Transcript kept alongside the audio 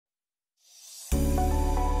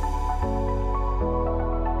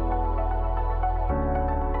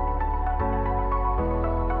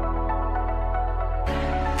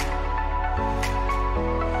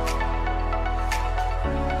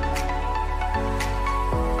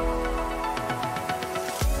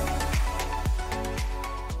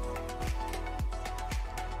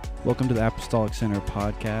Welcome to the Apostolic Center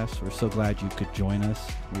podcast. We're so glad you could join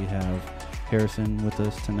us. We have Harrison with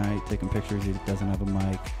us tonight taking pictures. He doesn't have a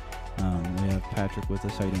mic. We have Patrick with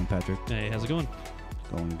us. How you doing, Patrick? Hey, how's it going?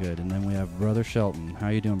 Going good. And then we have Brother Shelton. How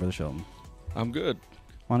you doing, Brother Shelton? I'm good.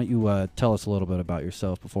 Why don't you tell us a little bit about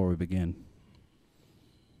yourself before we begin?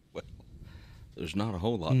 Well, there's not a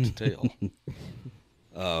whole lot to tell.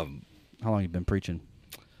 How long have you been preaching?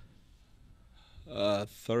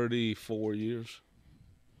 34 years.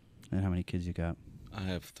 And how many kids you got? I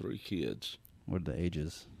have 3 kids. What are the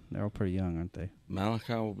ages? They're all pretty young, aren't they?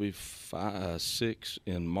 Malachi will be 6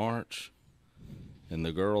 in March, and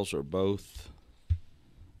the girls are both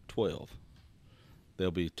 12.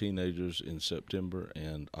 They'll be teenagers in September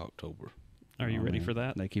and October. Are you ready for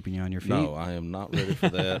that? They keeping you on your feet? No, I am not ready for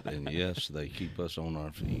that, and yes, they keep us on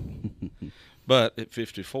our feet. But at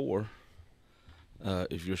 54,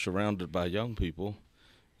 if you're surrounded by young people,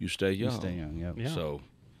 you stay young. You stay young, yep. Yeah. So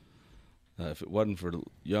if it wasn't for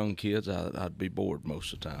young kids, I'd be bored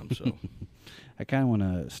most of the time. So I kind of want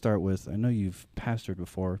to start with, I know you've pastored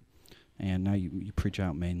before, and now you preach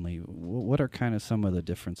out mainly. What are kind of some of the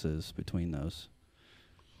differences between those?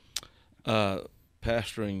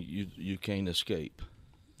 Pastoring, you can't escape.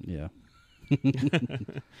 Yeah.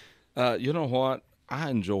 You know what? I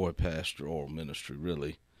enjoy pastoral ministry,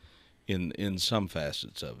 really, in some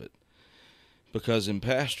facets of it. Because in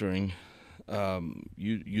pastoring,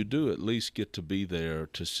 you do at least get to be there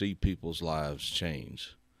to see people's lives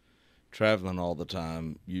change. Traveling all the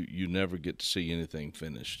time, you never get to see anything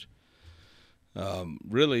finished.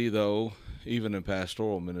 Really, though, even in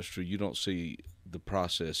pastoral ministry, you don't see the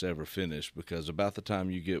process ever finished, because about the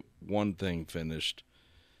time you get one thing finished,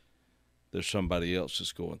 there's somebody else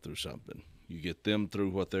that's going through something. You get them through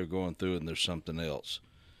what they're going through, and there's something else.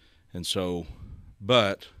 And so,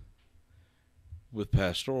 but with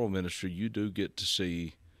pastoral ministry, you do get to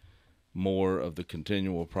see more of the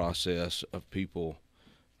continual process of people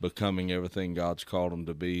becoming everything God's called them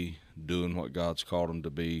to be, doing what God's called them to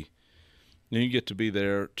be. And you get to be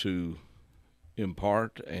there to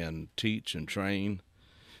impart and teach and train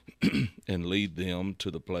and lead them to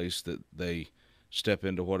the place that they step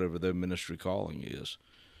into whatever their ministry calling is.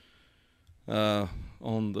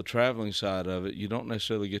 On the traveling side of it, you don't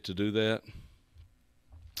necessarily get to do that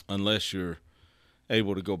unless you're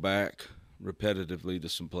able to go back repetitively to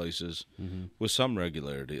some places with some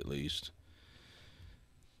regularity at least.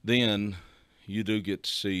 Then you do get to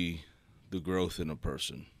see the growth in a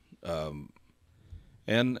person.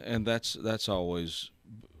 And that's always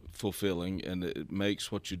fulfilling, and it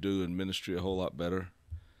makes what you do in ministry a whole lot better,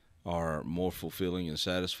 or more fulfilling and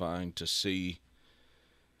satisfying to see.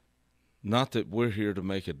 Not that we're here to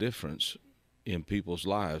make a difference in people's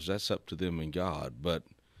lives, that's up to them and God, but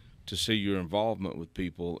to see your involvement with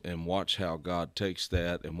people and watch how God takes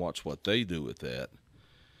that and watch what they do with that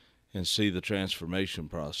and see the transformation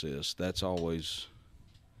process, that's always,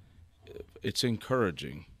 it's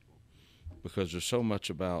encouraging, because there's so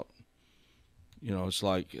much about, it's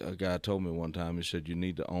like a guy told me one time, he said, you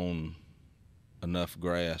need to own enough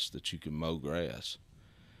grass that you can mow grass.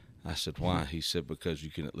 I said, why? He said, because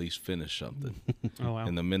you can at least finish something. Oh, wow.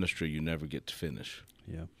 In the ministry, you never get to finish.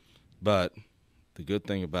 Yeah. But the good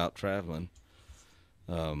thing about traveling,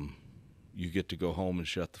 you get to go home and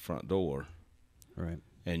shut the front door. Right.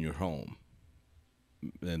 And you're home.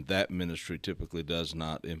 And that ministry typically does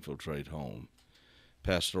not infiltrate home.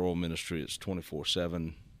 Pastoral ministry, it's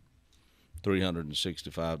 24/7,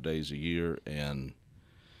 365 days a year. And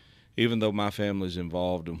even though my family's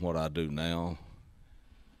involved in what I do now,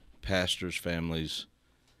 pastors' families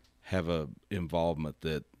have a involvement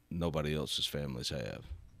that nobody else's families have.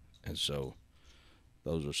 And so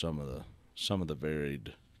those are some of the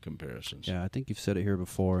varied comparisons. Yeah, I think you've said it here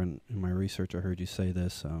before, and in my research I heard you say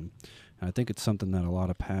this, and I think it's something that a lot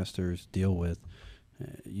of pastors deal with.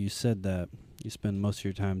 You said that you spend most of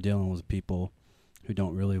your time dealing with people who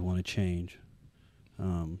don't really want to change.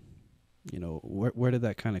 Where did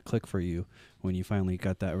that kind of click for you when you finally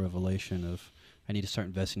got that revelation of, I need to start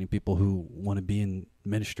investing in people who want to be in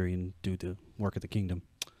ministry and do the work of the kingdom?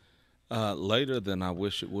 Later than I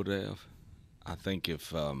wish it would have. I think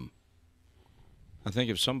if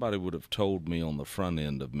somebody would have told me on the front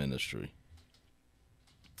end of ministry,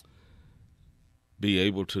 be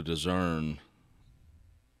able to discern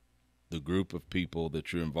the group of people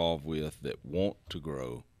that you're involved with that want to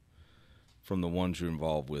grow from the ones you're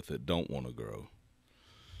involved with that don't want to grow.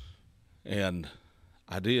 And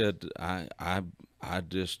I did. I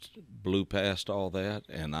just blew past all that,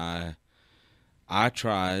 and I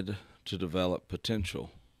tried to develop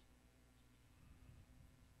potential.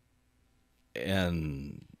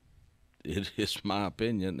 And it is my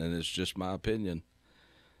opinion, and it's just my opinion.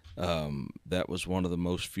 That was one of the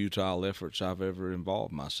most futile efforts I've ever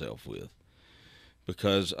involved myself with,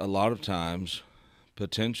 because a lot of times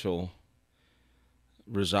potential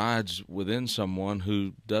resides within someone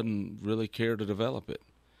who doesn't really care to develop it.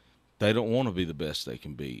 They don't want to be the best they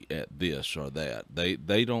can be at this or that.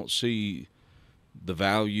 They don't see the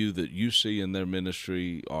value that you see in their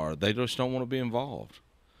ministry, or they just don't want to be involved.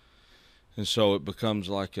 And so it becomes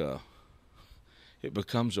a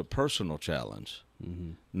personal challenge.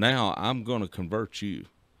 Mm-hmm. Now I'm going to convert you.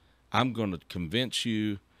 I'm going to convince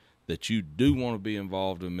you that you do want to be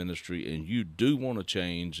involved in ministry and you do want to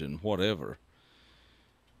change and whatever.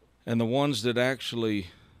 And the ones that actually,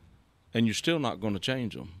 and you're still not going to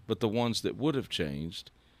change them, but the ones that would have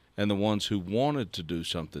changed and the ones who wanted to do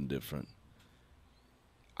something different,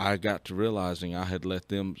 I got to realizing I had let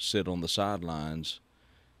them sit on the sidelines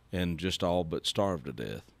and just all but starve to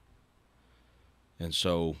death. And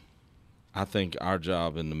so I think our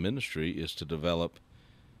job in the ministry is to develop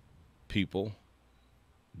people,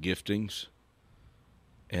 giftings,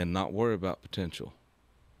 and not worry about potential.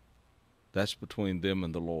 That's between them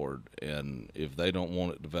and the Lord. And if they don't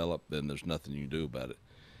want it developed, then there's nothing you can do about it.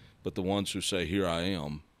 But the ones who say, here I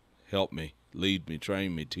am, help me, lead me,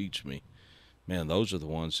 train me, teach me, man, those are the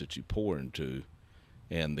ones that you pour into,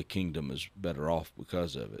 and the kingdom is better off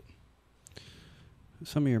because of it.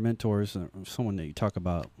 Some of your mentors, someone that you talk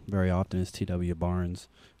about very often is T.W. Barnes.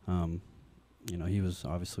 He was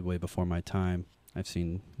obviously way before my time. I've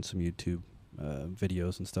seen some YouTube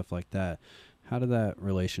videos and stuff like that. How did that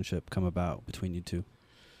relationship come about between you two?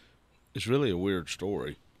 It's really a weird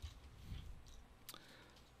story.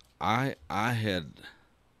 I had,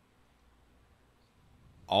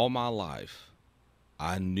 all my life,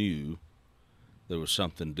 I knew there was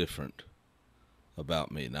something different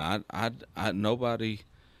about me. Now, nobody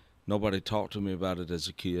talked to me about it as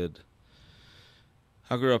a kid.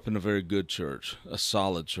 I grew up in a very good church, a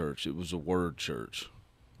solid church. It was a word church.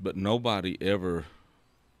 But nobody ever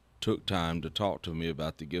took time to talk to me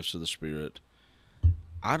about the gifts of the Spirit.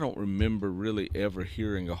 I don't remember really ever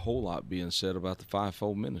hearing a whole lot being said about the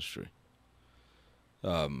fivefold ministry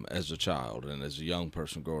as a child and as a young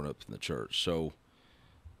person growing up in the church. So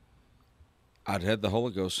I'd had the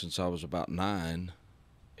Holy Ghost since I was about 9,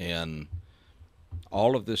 and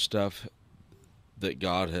all of this stuff that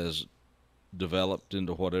God has developed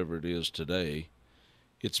into whatever it is today,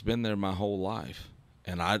 it's been there my whole life.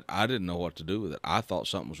 And I didn't know what to do with it. I thought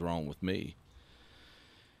something was wrong with me.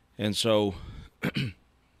 And so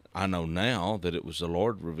I know now that it was the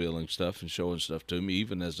Lord revealing stuff and showing stuff to me,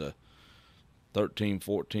 even as a 13,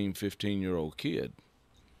 14, 15-year-old kid.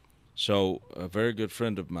 So a very good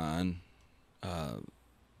friend of mine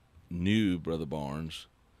knew Brother Barnes,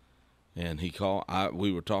 and he called.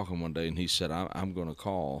 We were talking one day, and he said, I'm going to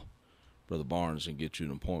call Brother Barnes and get you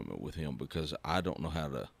an appointment with him, because I don't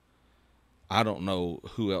know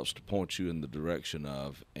who else to point you in the direction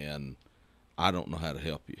of, and I don't know how to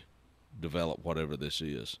help you develop whatever this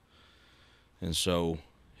is. And so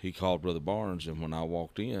he called Brother Barnes, and when I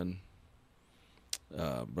walked in,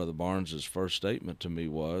 Brother Barnes' first statement to me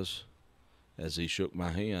was, as he shook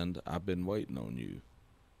my hand, I've been waiting on you.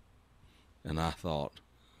 And I thought,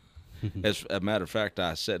 as a matter of fact,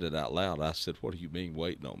 I said it out loud. I said, what do you mean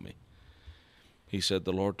waiting on me? He said,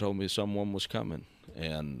 the Lord told me someone was coming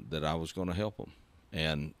and that I was going to help them.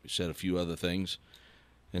 And he said a few other things.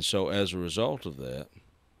 And so as a result of that,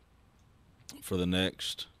 for the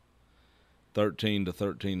next 13 to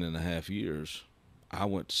 13 and a half years, I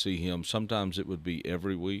went to see him. Sometimes it would be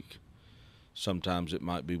every week. Sometimes it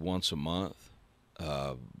might be once a month.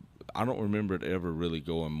 I don't remember it ever really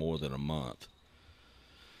going more than a month.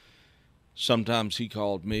 Sometimes he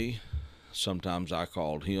called me. Sometimes I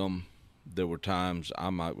called him. There were times I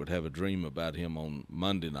would have a dream about him on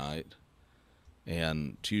Monday night,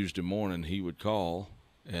 and Tuesday morning he would call,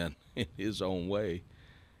 and in his own way,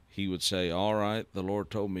 he would say, all right, the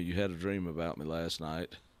Lord told me you had a dream about me last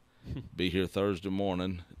night. Be here Thursday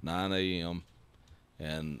morning at 9 a.m.,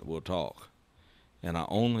 and we'll talk. And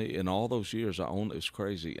in all those years, it was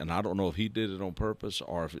crazy. And I don't know if he did it on purpose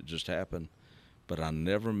or if it just happened, but I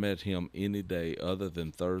never met him any day other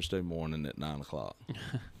than Thursday morning at 9 o'clock.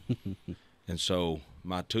 And so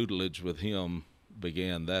my tutelage with him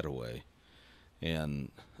began that way.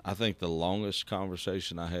 And I think the longest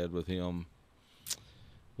conversation I had with him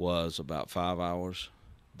was about 5 hours.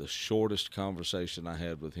 The shortest conversation I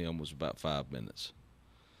had with him was about 5 minutes.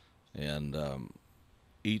 And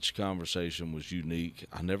each conversation was unique.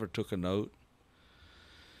 I never took a note.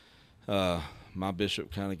 My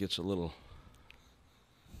bishop kind of gets a little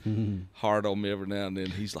hard on me every now and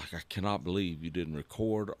then. He's like, I cannot believe you didn't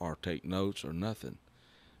record or take notes or nothing.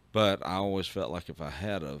 But I always felt like if I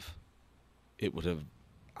had of, it would have,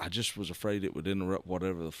 I just was afraid it would interrupt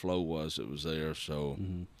whatever the flow was that was there. So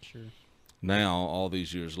Sure. now, all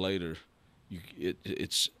these years later,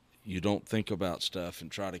 you don't think about stuff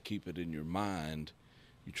and try to keep it in your mind.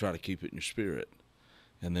 You try to keep it in your spirit.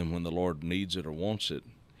 And then when the Lord needs it or wants it,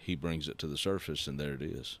 he brings it to the surface, and there it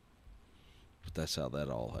is. But that's how that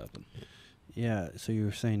all happened. Yeah, so you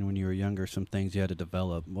were saying when you were younger, some things you had to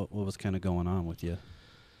develop. What was kind of going on with you?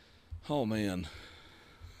 Oh, man.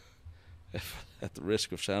 At the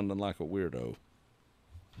risk of sounding like a weirdo,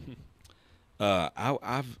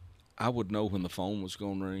 I would know when the phone was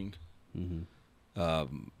going to ring. I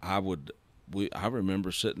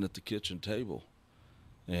remember sitting at the kitchen table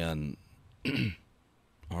and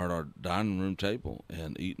or at our dining room table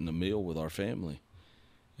and eating a meal with our family,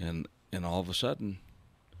 and all of a sudden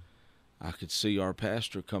I could see our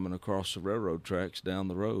pastor coming across the railroad tracks down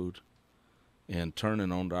the road and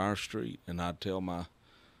turning onto our street, and I'd tell my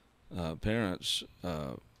parents,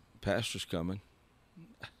 pastor's coming,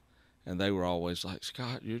 and they were always like,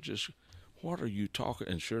 Scott, what are you talking?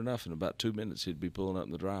 And sure enough, in about 2 minutes, he'd be pulling up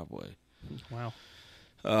in the driveway.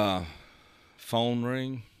 Wow. Phone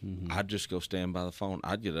ring, I'd just go stand by the phone.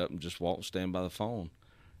 I'd get up and just walk, stand by the phone,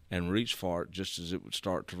 and reach for it just as it would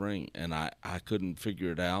start to ring. And I couldn't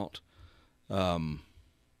figure it out.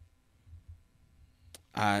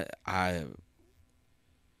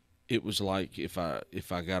 It was like if I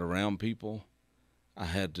got around people, I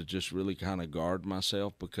had to just really kind of guard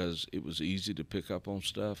myself because it was easy to pick up on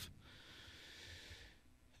stuff.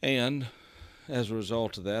 And as a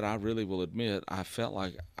result of that, I really will admit, I felt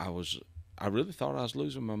like I really thought I was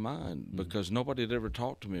losing my mind because nobody had ever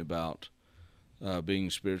talked to me about being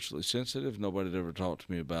spiritually sensitive. Nobody had ever talked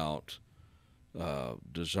to me about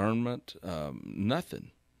discernment,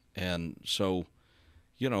 nothing. And so,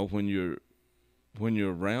 when you're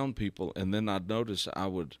around people, and then I'd notice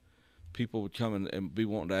people would come and be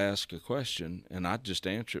wanting to ask a question, and I'd just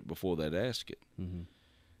answer it before they'd ask it.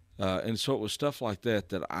 And so it was stuff like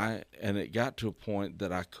that and it got to a point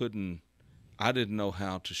that I didn't know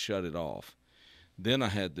how to shut it off. Then I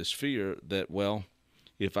had this fear that, well,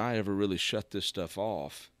 if I ever really shut this stuff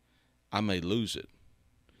off, I may lose it.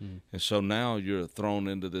 And so now you're thrown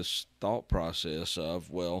into this thought process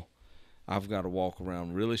of, well, I've got to walk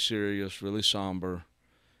around really serious, really somber,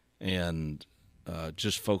 and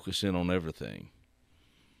just focus in on everything.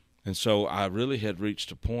 And so I really had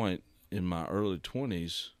reached a point in my early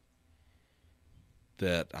 20s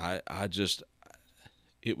that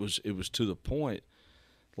it was to the point,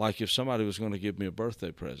 like if somebody was going to give me a birthday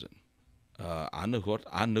present, I knew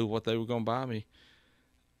what they were going to buy me.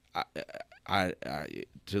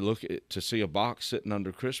 To see a box sitting under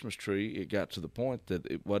a Christmas tree, it got to the point that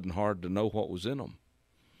it wasn't hard to know what was in them.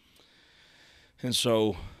 And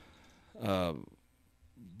so,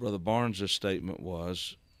 Brother Barnes' statement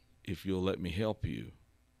was, if you'll let me help you,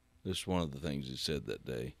 this is one of the things he said that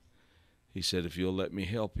day. He said, if you'll let me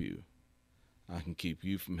help you, I can keep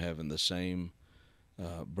you from having the same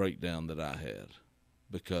breakdown that I had.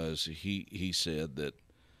 Because he said that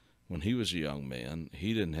when he was a young man,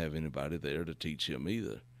 he didn't have anybody there to teach him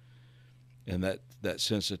either. And that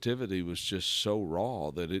sensitivity was just so raw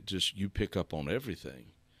that you pick up on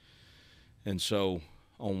everything. And so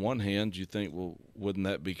on one hand, you think, well, wouldn't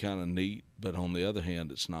that be kind of neat? But on the other hand,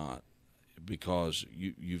 it's not, because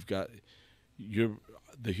you've got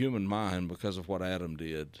the human mind, because of what Adam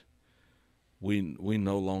did. We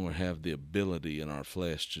no longer have the ability in our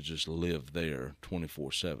flesh to just live there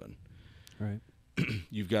 24/7. Right.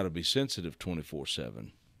 You've got to be sensitive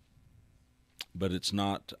 24/7. But it's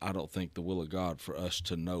not, I don't think, the will of God for us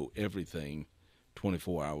to know everything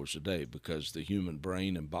 24 hours a day, because the human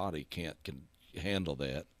brain and body can't handle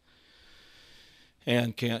that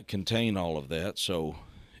and can't contain all of that. So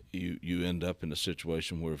you end up in a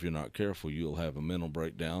situation where if you're not careful, you'll have a mental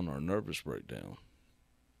breakdown or a nervous breakdown.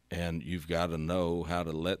 And you've got to know how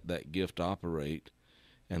to let that gift operate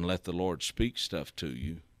and let the Lord speak stuff to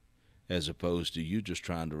you, as opposed to you just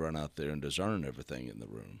trying to run out there and discern everything in the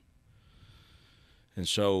room. And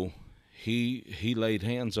so he laid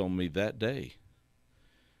hands on me that day,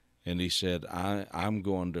 and he said, I'm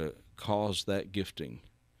going to cause that gifting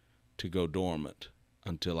to go dormant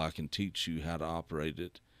until I can teach you how to operate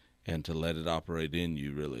it and to let it operate in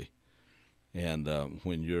you, really. And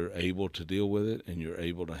when you're able to deal with it and you're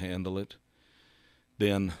able to handle it,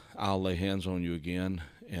 then I'll lay hands on you again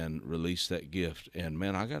and release that gift. And,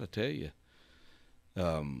 man, I got to tell you,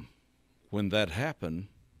 when that happened,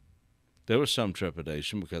 there was some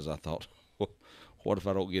trepidation, because I thought, well, What if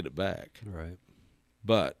I don't get it back? Right.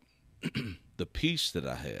 But the peace that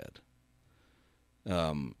I had,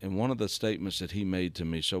 and one of the statements that he made to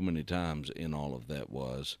me so many times in all of that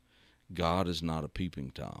was, God is not a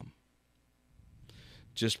peeping Tom.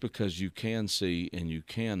 Just because you can see and you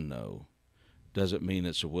can know doesn't mean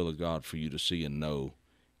it's the will of God for you to see and know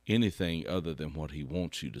anything other than what he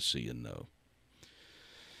wants you to see and know.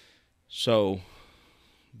 So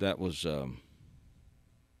that was, it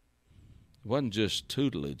wasn't just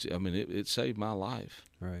tutelage. I mean, it saved my life.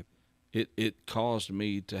 Right. It caused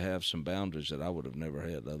me to have some boundaries that I would have never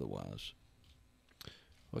had otherwise.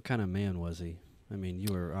 What kind of man was he? I mean,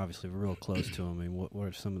 you were obviously real close to him. I mean, what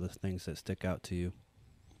are some of the things that stick out to you?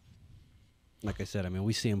 Like I said, I mean,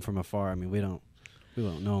 we see him from afar. I mean, we don't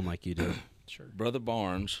know him like you do. Sure. Brother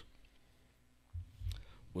Barnes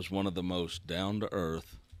was one of the most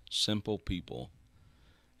down-to-earth, simple people.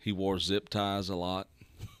 He wore zip ties a lot.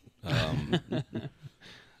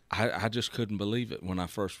 I just couldn't believe it when I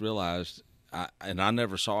first realized, and I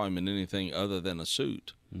never saw him in anything other than a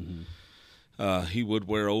suit. Mm-hmm. He would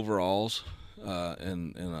wear overalls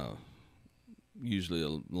and usually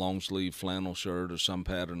a long-sleeve flannel shirt or some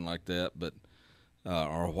pattern like that, but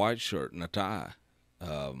or a white shirt and a tie,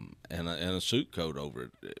 and a suit coat over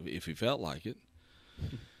it if he felt like it.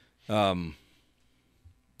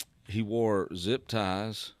 He wore zip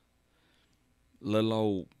ties, little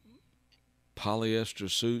old polyester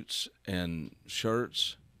suits and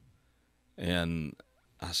shirts, and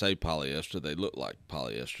I say polyester, they look like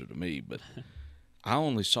polyester to me, but I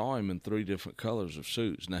only saw him in 3 different colors of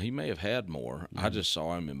suits. Now, he may have had more. I just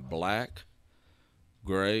saw him in black,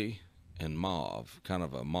 gray, and mauve, kind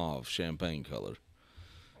of a mauve champagne color,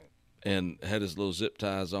 and had his little zip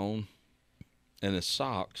ties on, and his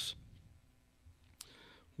socks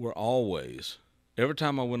were always, every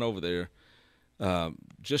time I went over there,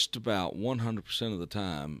 just about 100% of the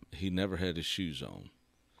time, he never had his shoes on.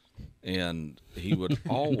 And he would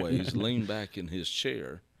always lean back in his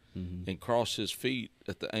chair and cross his feet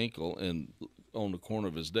at the ankle and on the corner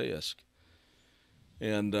of his desk.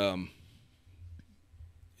 And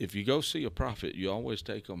if you go see a prophet, you always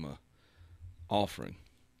take them a offering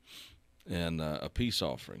and a peace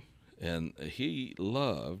offering. And he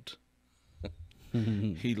loved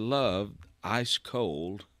ice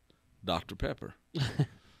cold Dr. Pepper.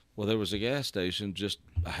 Well, there was a gas station just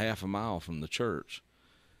a half a mile from the church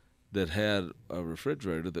that had a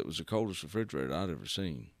refrigerator that was the coldest refrigerator I'd ever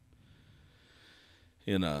seen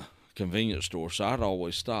in a convenience store. So I'd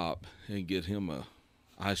always stop and get him a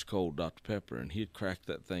ice cold Dr. Pepper, and he'd crack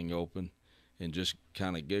that thing open and just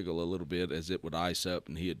kind of giggle a little bit as it would ice up,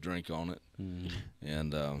 and he'd drink on it.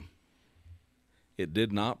 And it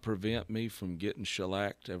did not prevent me from getting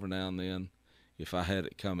shellacked every now and then. If I had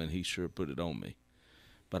it coming, he sure put it on me.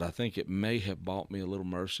 But I think it may have bought me a little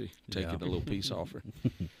mercy, taking a little peace offering.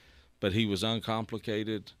 But he was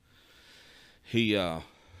uncomplicated. He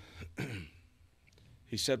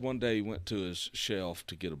said one day he went to his shelf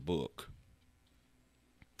to get a book.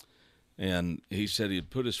 And he said he had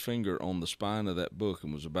put his finger on the spine of that book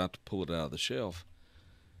and was about to pull it out of the shelf.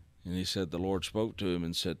 And he said the Lord spoke to him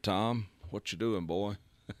and said, "Tom, what you doing, boy?"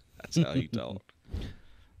 That's how he talked.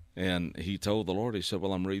 And he told the Lord, he said,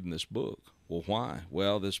 "Well, I'm reading this book." "Well, why?"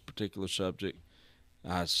 "Well, this particular subject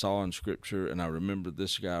I saw in Scripture, and I remembered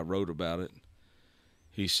this guy wrote about it."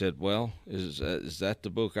 He said, "Well, is that the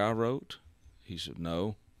book I wrote?" He said,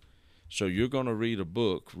 "No." "So you're going to read a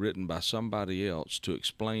book written by somebody else to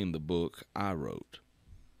explain the book I wrote?"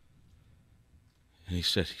 And he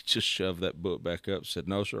said he just shoved that book back up and said,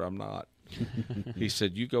 "No, sir, I'm not." He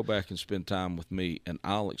said, "You go back and spend time with me, and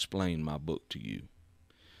I'll explain my book to you."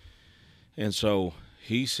 And so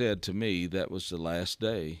he said to me that was the last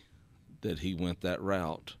day that he went that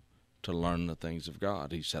route to learn the things of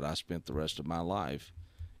God. He said, "I spent the rest of my life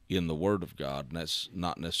in the Word of God," and that's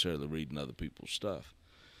not necessarily reading other people's stuff.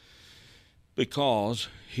 Because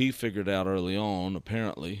he figured out early on,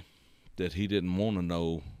 apparently, that he didn't want to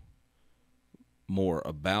know more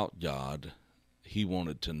about God. He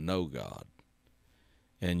wanted to know God.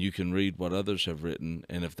 And you can read what others have written,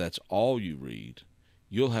 and if that's all you read,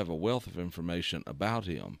 you'll have a wealth of information about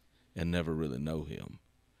him and never really know him.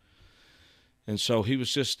 And so he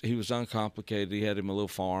was uncomplicated. He had him a little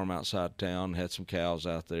farm outside town, had some cows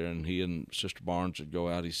out there, and he and Sister Barnes would go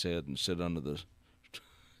out, he said, and sit under the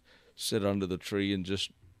tree and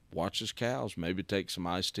just watch his cows, maybe take some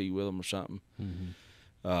iced tea with them or something.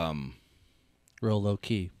 Real low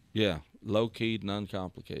key. Yeah, low-keyed and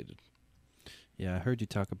uncomplicated. Yeah, I heard you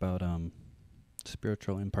talk about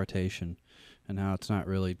spiritual impartation and how it's not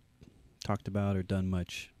really talked about or done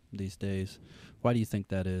much these days. Why do you think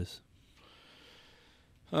that is?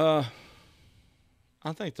 Uh,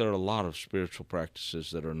 I think there are a lot of spiritual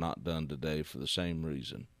practices that are not done today for the same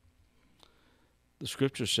reason. The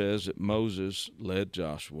scripture says that Moses led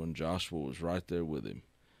Joshua, and Joshua was right there with him.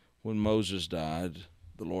 When Moses died,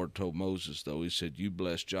 the Lord told Moses, though, he said, you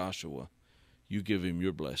bless Joshua, you give him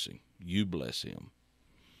your blessing, you bless him.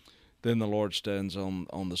 Then the Lord stands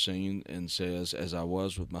on the scene and says, as I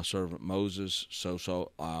was with my servant Moses,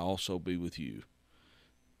 so I also be with you,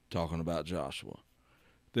 talking about Joshua.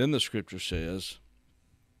 Then the scripture says,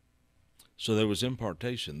 so there was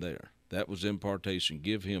impartation there. That was impartation.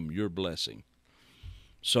 Give him your blessing.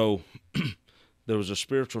 So there was a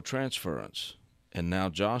spiritual transference. And now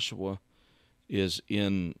Joshua is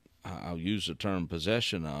in, I'll use the term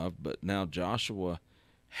possession of, but now Joshua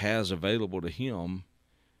has available to him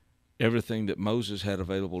everything that Moses had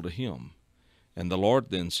available to him. And the Lord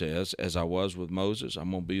then says, as I was with Moses,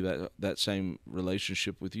 I'm going to be that same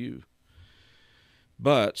relationship with you.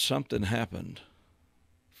 But something happened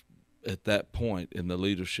at that point in the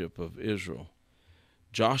leadership of Israel.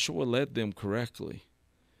 Joshua led them correctly.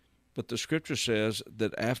 But the scripture says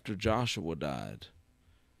that after Joshua died,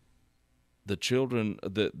 the children,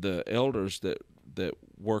 the elders that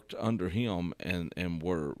worked under him and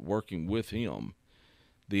were working with him,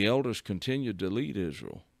 the elders continued to lead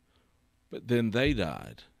Israel. But then they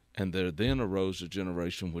died, and there then arose a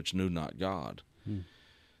generation which knew not God.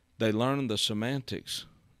 They learned the semantics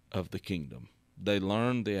of the kingdom. They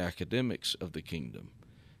learned the academics of the kingdom.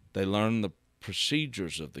 They learned the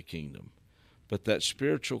procedures of the kingdom. But that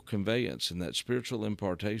spiritual conveyance and that spiritual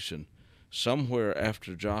impartation, somewhere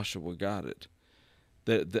after Joshua got it,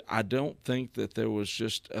 I don't think that there was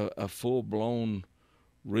just a full-blown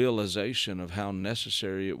realization of how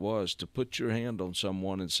necessary it was to put your hand on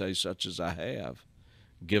someone and say, such as I have,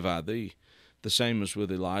 give I thee. The same as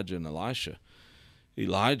with Elijah and Elisha.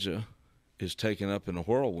 Elijah is taken up in a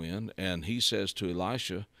whirlwind, and he says to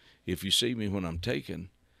Elisha, if you see me when I'm taken,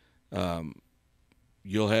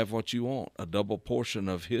 you'll have what you want, a double portion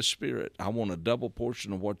of his spirit. I want a double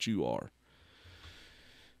portion of what you are.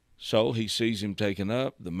 So he sees him taken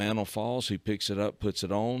up, the mantle falls, he picks it up, puts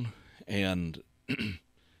it on, and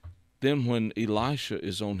then when Elisha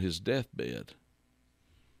is on his deathbed,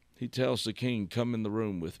 he tells the king, come in the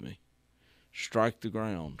room with me, strike the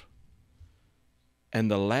ground. And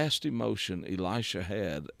the last emotion Elisha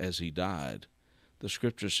had as he died, the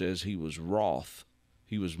scripture says he was wroth.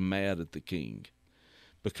 He was mad at the king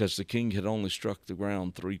because the king had only struck the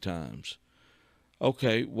ground 3 times.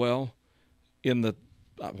 Okay, well, in the,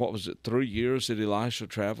 3 years that Elisha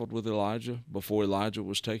traveled with Elijah before Elijah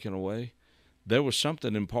was taken away, there was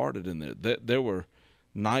something imparted in there. There were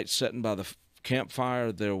nights sitting by the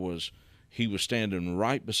campfire. He was standing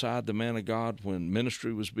right beside the man of God when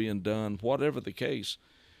ministry was being done, whatever the case.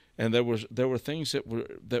 And there were things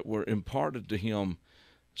that were imparted to him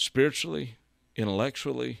spiritually,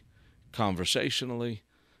 intellectually, conversationally,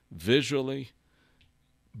 visually.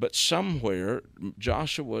 But somewhere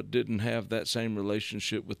Joshua didn't have that same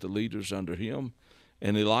relationship with the leaders under him,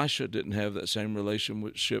 and Elisha didn't have that same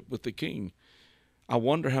relationship with the king. I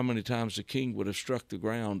wonder how many times the king would have struck the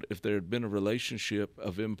ground if there had been a relationship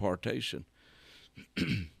of impartation.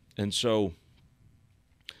 And so,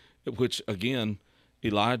 which again,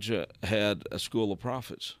 Elijah had a school of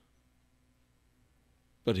prophets,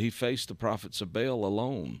 but he faced the prophets of Baal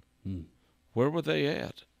alone. Where were they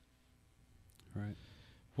at? Right.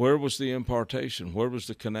 Where was the impartation? Where was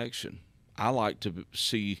the connection? I like to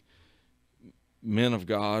see men of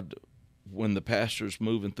God, when the pastor's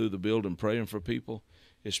moving through the building praying for people,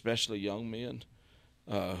 especially young men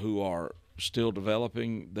who are still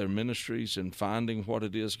developing their ministries and finding what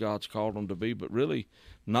it is God's called them to be, but really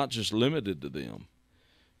not just limited to them.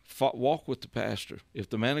 Walk with the pastor. If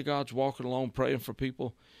the man of God's walking along praying for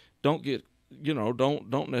people, don't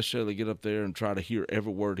necessarily get up there and try to hear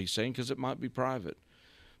every word he's saying, because it might be private.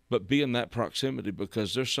 But be in that proximity,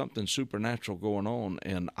 because there's something supernatural going on,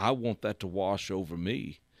 and I want that to wash over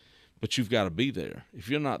me. But you've got to be there. If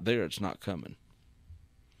you're not there, it's not coming.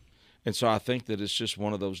 And so I think that it's just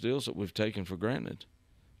one of those deals that we've taken for granted.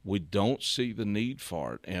 We don't see the need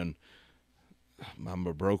for it. And I'm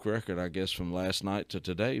a broke record, I guess, from last night to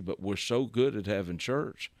today, but we're so good at having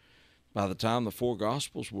church. By the time the 4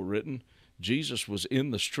 Gospels were written, Jesus was in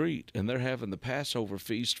the street, and they're having the Passover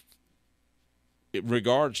feast in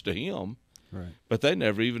regards to him, Right. But they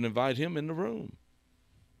never even invite him in the room.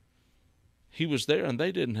 He was there, and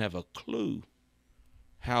they didn't have a clue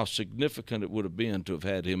how significant it would have been to have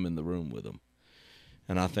had him in the room with them.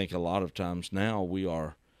 And I think a lot of times now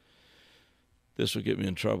this would get me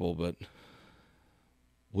in trouble, but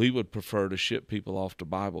we would prefer to ship people off to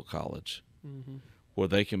Bible college. Mm-hmm. where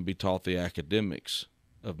they can be taught the academics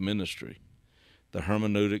of ministry, the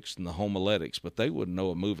hermeneutics and the homiletics, but they wouldn't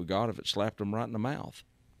know a move of God if it slapped them right in the mouth.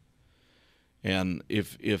 And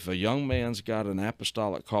if a young man's got an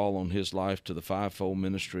apostolic call on his life to the fivefold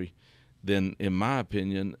ministry, then, in my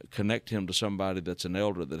opinion, connect him to somebody that's an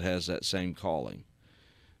elder that has that same calling.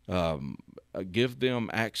 Give them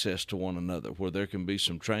access to one another where there can be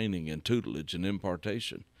some training and tutelage and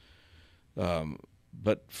impartation.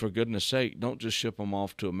 But for goodness sake, don't just ship them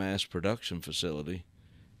off to a mass production facility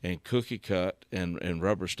and cookie cut and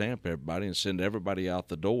rubber stamp everybody and send everybody out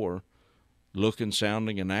the door looking,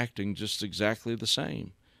 sounding, and acting just exactly the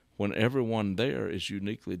same when everyone there is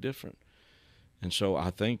uniquely different. And so I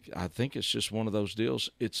think it's just one of those deals.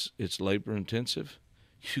 It's labor intensive.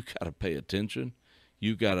 You got to pay attention.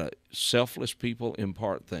 You got to, selfless people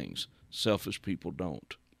impart things. Selfish people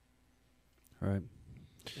don't. Right.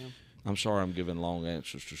 Yeah. I'm sorry I'm giving long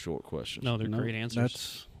answers to short questions. No, they're great answers.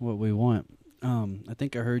 That's what we want. I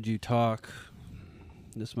think I heard you talk,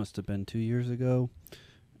 this must have been 2 years ago,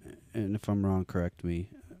 and if I'm wrong, correct me.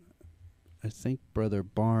 I think Brother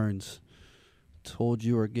Barnes told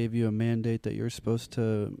you or gave you a mandate that you're supposed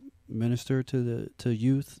to minister to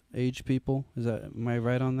youth age people. Am I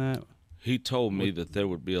right on that? He told me that there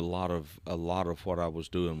would be a lot of what I was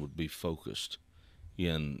doing would be focused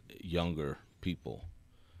in younger people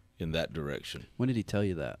in that direction. When did he tell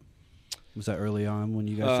you that? Was that early on when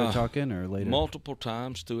you guys started talking, or later? Multiple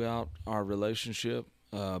times throughout our relationship,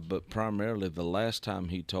 but primarily the last time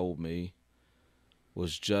he told me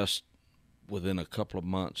was just within a couple of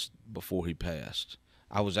months before he passed.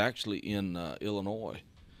 I was actually in Illinois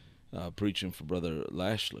preaching for Brother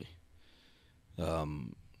Lashley.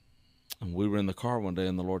 And we were in the car one day,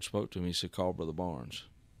 and the Lord spoke to me. He said, "Call Brother Barnes."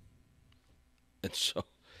 And so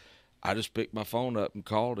I just picked my phone up and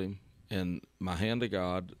called him, and my hand to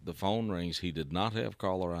God, the phone rings. He did not have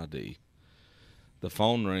caller ID. The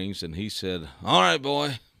phone rings, and he said, "All right,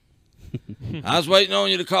 boy, I was waiting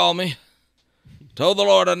on you to call me. Told the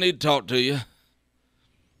Lord I need to talk to you."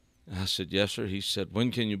 I said, "Yes, sir." He said,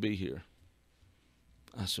 "When can you be here?"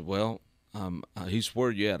 I said, "Well, he said,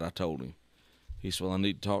 where you at?" I told him. He said, "Well, I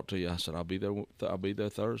need to talk to you." I said, I'll be there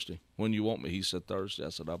Thursday." "When you want me?" He said, "Thursday." I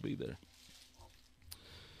said, "I'll be there."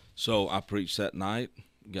 So I preached that night,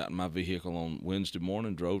 got in my vehicle on Wednesday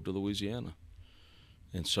morning, drove to Louisiana.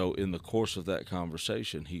 And so in the course of that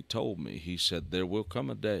conversation, he told me, he said, there will come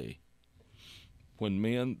a day when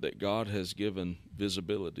men that God has given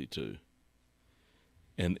visibility to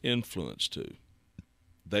and influence to,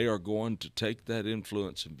 they are going to take that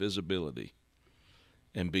influence and visibility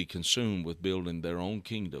and be consumed with building their own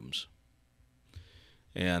kingdoms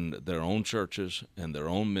and their own churches and their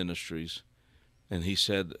own ministries. And he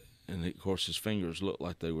said, and of course his fingers looked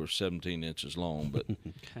like they were 17 inches long, but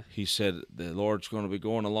he said, the Lord's going to be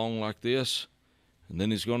going along like this, and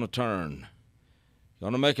then he's going to turn.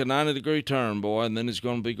 Going to make a 90-degree turn, boy, and then he's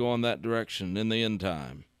going to be going that direction in the end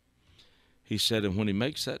time. He said, and when he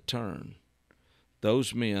makes that turn,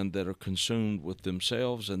 those men that are consumed with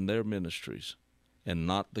themselves and their ministries and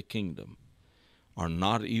not the kingdom are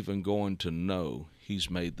not even going to know he's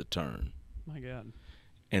made the turn. My God.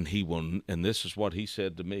 And he will, and this is what he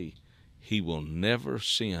said to me, he will never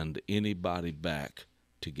send anybody back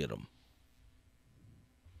to get them.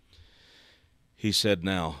 He said,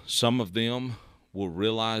 now, some of them will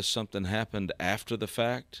realize something happened after the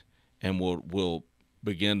fact and will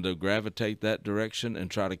begin to gravitate that direction and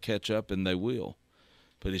try to catch up, and they will.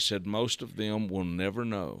 But he said most of them will never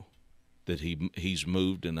know that he's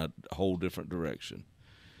moved in a whole different direction.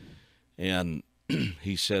 And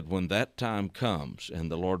he said when that time comes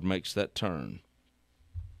and the Lord makes that turn,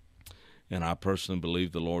 and I personally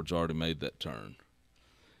believe the Lord's already made that turn,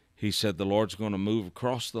 he said the Lord's going to move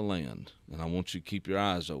across the land, and I want you to keep your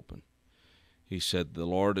eyes open. He said the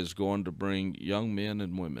Lord is going to bring young men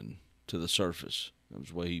and women to the surface. That was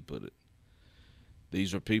the way he put it.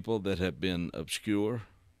 These are people that have been obscure.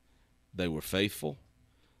 They were faithful.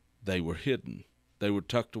 They were hidden. They were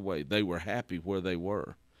tucked away. They were happy where they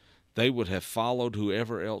were. They would have followed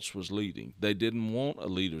whoever else was leading. They didn't want a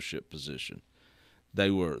leadership position. They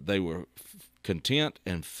were content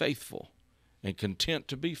and faithful and content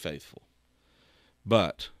to be faithful.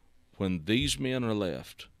 But when these men are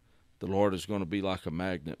left, the Lord is going to be like a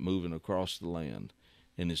magnet moving across the land,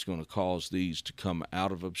 and it's going to cause these to come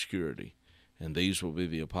out of obscurity. And these will be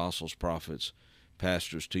the apostles, prophets,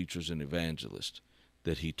 pastors, teachers, and evangelists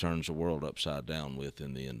that he turns the world upside down with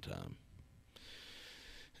in the end time.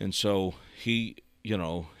 And so he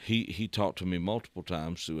talked to me multiple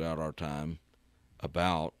times throughout our time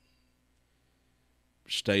about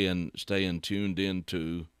staying tuned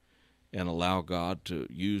into and allow God to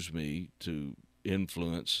use me to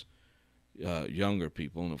influence younger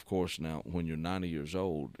people. And of course, now when you're 90 years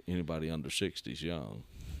old, anybody under 60 is young.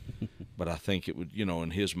 But I think it would,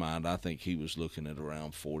 in his mind, I think he was looking at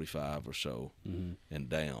around 45 or so and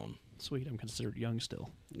down. Sweet, I'm considered young still.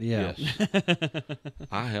 Yeah. Yes.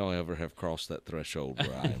 I, however, have crossed that threshold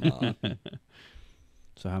where I am not.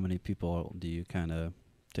 So how many people do you kind of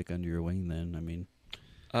take under your wing then? I mean,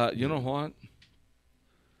 you know what?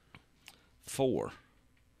 4.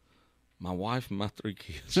 My wife and my 3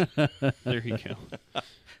 kids. There you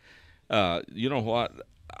go. You know what?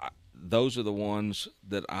 Those are the ones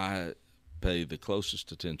that I pay the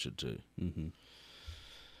closest attention to.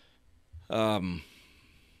 Mm-hmm.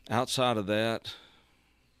 Outside of that,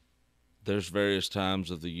 there's various times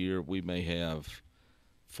of the year we may have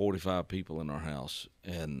 45 people in our house,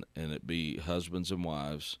 and it be husbands and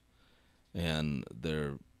wives, and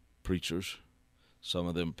they're preachers, some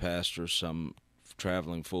of them pastors, some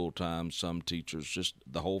traveling full-time, some teachers, just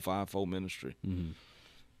the whole fivefold ministry.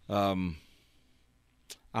 Mm-hmm.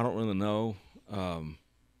 I don't really know.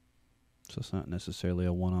 So it's not necessarily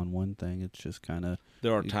a one-on-one thing. It's just kind of...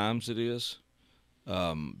 There are times it is.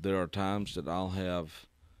 There are times that I'll have...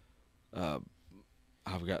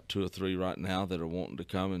 I've got 2 or 3 right now that are wanting to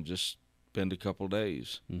come and just spend a couple of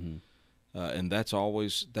days. Mm-hmm. And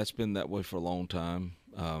that's been that way for a long time.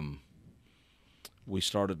 We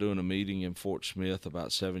started doing a meeting in Fort Smith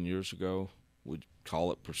about 7 years ago. We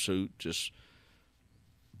call it Pursuit,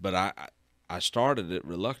 but I started it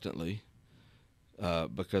reluctantly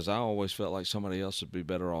because I always felt like somebody else would be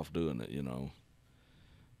better off doing it,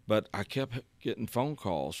 But I kept getting phone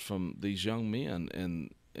calls from these young men,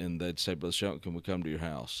 and they'd say, "Brother Shelton, can we come to your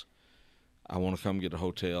house? I want to come get a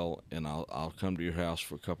hotel, and I'll come to your house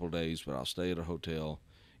for a couple of days, but I'll stay at a hotel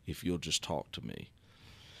if you'll just talk to me."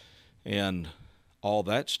 And all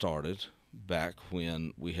that started back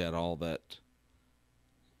when we had all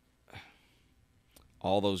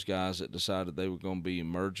those guys that decided they were going to be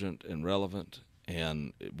emergent and relevant,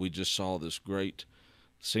 and we just saw this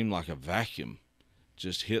seemed like a vacuum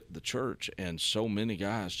just hit the church, and so many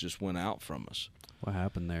guys just went out from us. What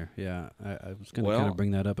happened there? Yeah, I was going to kind of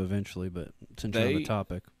bring that up eventually, but since you're on the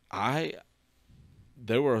topic.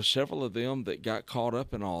 There were several of them that got caught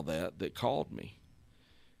up in all that called me,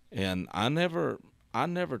 and I never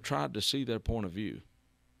tried to see their point of view.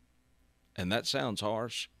 And that sounds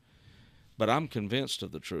harsh, but I'm convinced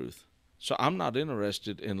of the truth. So I'm not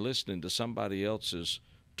interested in listening to somebody else's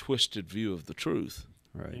twisted view of the truth.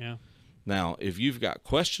 Right. Yeah. Now, if you've got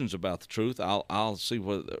questions about the truth, I'll see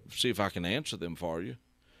if I can answer them for you,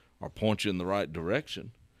 or point you in the right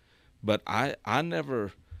direction. But I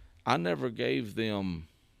never gave them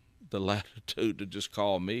the latitude to just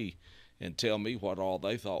call me and tell me what all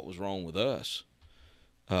they thought was wrong with us.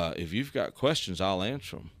 If you've got questions, I'll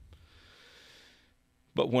answer them.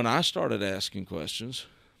 But when I started asking questions,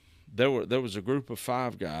 there was a group of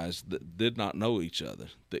 5 guys that did not know each other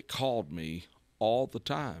that called me all the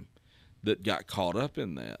time, that got caught up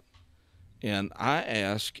in that. And I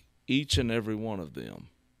asked each and every one of them,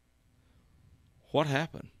 what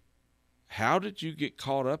happened? How did you get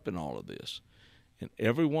caught up in all of this? And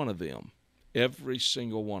every one of them, every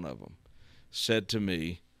single one of them, said to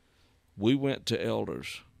me, we went to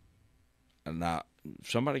elders. And now,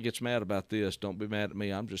 if somebody gets mad about this, don't be mad at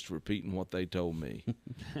me. I'm just repeating what they told me.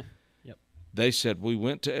 Yep. They said, we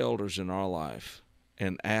went to elders in our life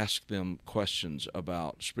and asked them questions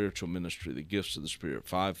about spiritual ministry, the gifts of the Spirit,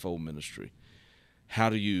 fivefold ministry. How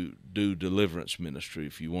do you do deliverance ministry,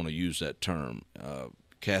 if you want to use that term,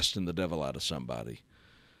 casting the devil out of somebody,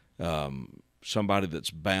 somebody that's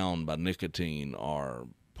bound by nicotine or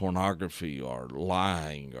pornography or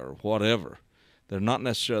lying or whatever. They're not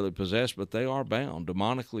necessarily possessed, but they are bound,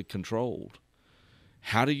 demonically controlled.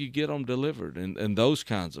 How do you get them delivered? And those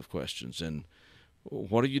kinds of questions. And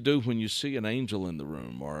what do you do when you see an angel in the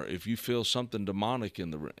room, or if you feel something demonic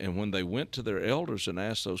in the room? And when they went to their elders and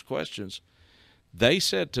asked those questions, they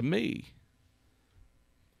said to me,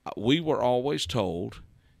 we were always told,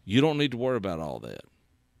 you don't need to worry about all that.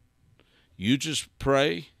 You just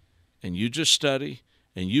pray and you just study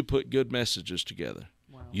and you put good messages together.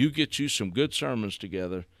 Wow. You get you some good sermons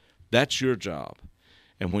together. That's your job.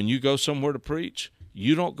 And when you go somewhere to preach,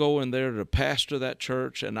 you don't go in there to pastor that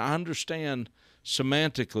church. And I understand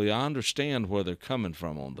semantically, I understand where they're coming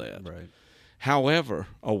from on that. Right. However,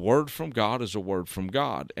 a word from God is a word from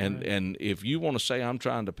God. And right. And if you want to say I'm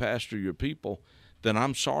trying to pastor your people, then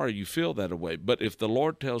I'm sorry you feel that way. But if the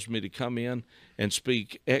Lord tells me to come in and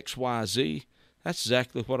speak X, Y, Z, that's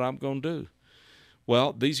exactly what I'm going to do.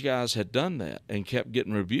 Well, these guys had done that and kept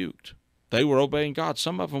getting rebuked. They were obeying God.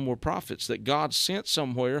 Some of them were prophets that God sent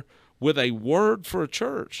somewhere with a word for a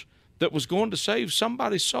church that was going to save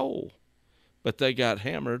somebody's soul. But they got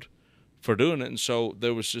hammered for doing it, and so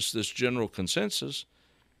there was just this general consensus.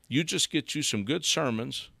 You just get you some good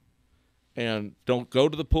sermons, and don't go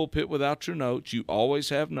to the pulpit without your notes. You always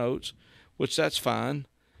have notes, which that's fine.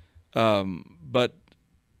 But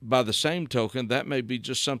by the same token, that may be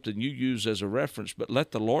just something you use as a reference, but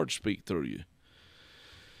let the Lord speak through you.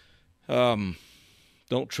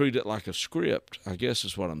 Don't treat it like a script, I guess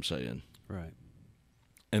is what I'm saying. Right.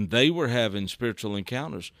 And they were having spiritual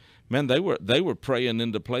encounters. Man, they were praying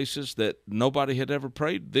into places that nobody had ever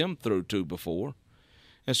prayed them through to before.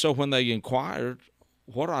 And so when they inquired,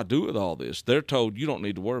 what do I do with all this? They're told, you don't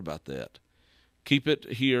need to worry about that. Keep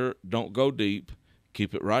it here. Don't go deep.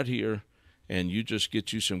 Keep it right here. And you just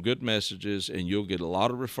get you some good messages, and you'll get a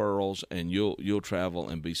lot of referrals, and you'll travel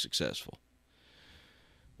and be successful.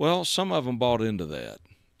 Well, some of them bought into that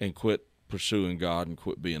and quit pursuing God and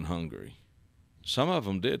quit being hungry. Some of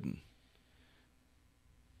them didn't.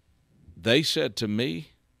 They said to me,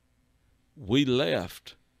 we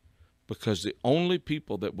left because the only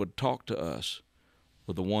people that would talk to us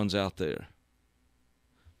were the ones out there,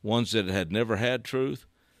 ones that had never had truth,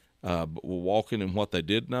 but were walking in what they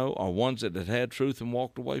did know, or ones that had had truth and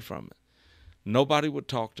walked away from it. Nobody would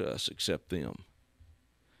talk to us except them.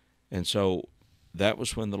 And so that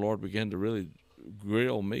was when the Lord began to really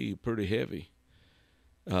grill me pretty heavy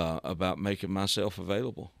about making myself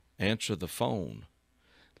available. Answer the phone.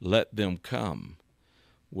 Let them come.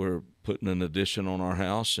 We're putting an addition on our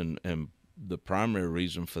house, and the primary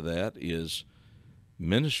reason for that is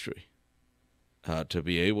ministry, to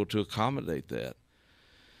be able to accommodate that.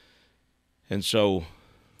 And so,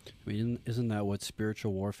 I mean, isn't that what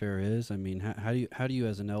spiritual warfare is? I mean, how do you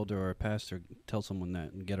as an elder or a pastor tell someone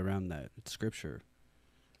that and get around that? It's Scripture.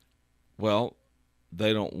 well,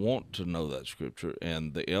 they don't want to know that Scripture,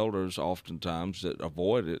 and the elders oftentimes that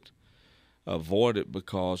avoid it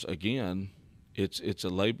because, again, it's a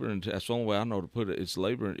labor, and that's the only way I know to put it. It's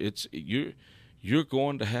labor. You're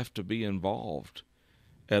going to have to be involved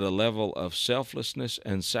at a level of selflessness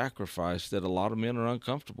and sacrifice that a lot of men are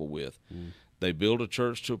uncomfortable with. They build a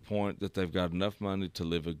church to a point that they've got enough money to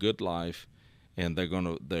live a good life, and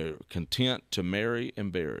they're content to marry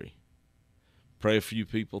and bury. Pray a few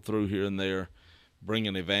people through here and there, bring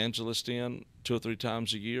an evangelist in 2 or 3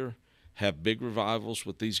 times a year, have big revivals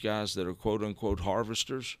with these guys that are quote unquote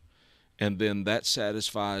harvesters, and then that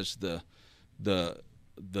satisfies the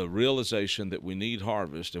realization that we need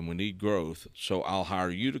harvest and we need growth. So I'll hire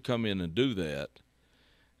you to come in and do that,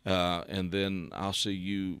 and then I'll see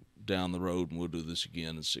you down the road, and we'll do this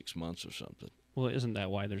again in 6 months or something. Well, isn't that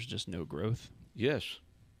why there's just no growth? Yes,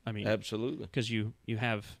 I mean, absolutely. because you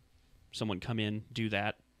have someone come in, do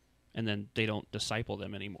that, and then they don't disciple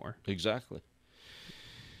them anymore. Exactly.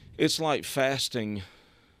 It's like fasting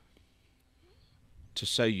to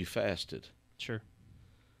say you fasted. Sure.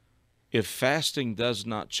 If fasting does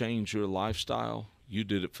not change your lifestyle, you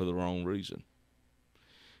did it for the wrong reason.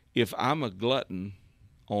 If I'm a glutton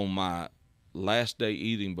on my last day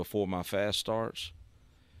eating before my fast starts,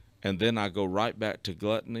 and then I go right back to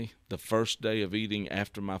gluttony the first day of eating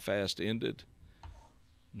after my fast ended,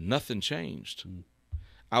 nothing changed.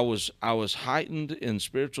 I was heightened in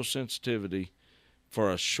spiritual sensitivity for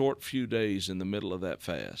a short few days in the middle of that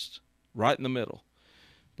fast, right in the middle,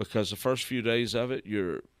 because the first few days of it,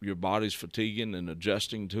 your body's fatiguing and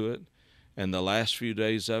adjusting to it, and the last few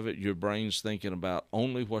days of it, your brain's thinking about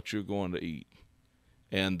only what you're going to eat,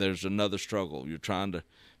 and there's another struggle. You're trying to,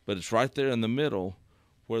 but it's right there in the middle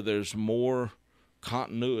where there's more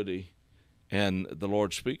continuity, and the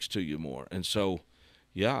Lord speaks to you more, and so.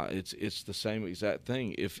 Yeah, it's the same exact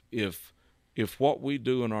thing. If what we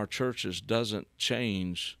do in our churches doesn't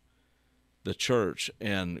change the church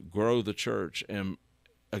and grow the church, and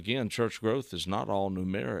again, church growth is not all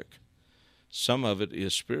numeric. Some of it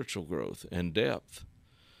is spiritual growth and depth.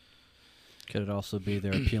 Could it also be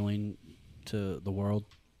they're appealing to the world,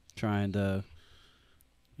 trying to,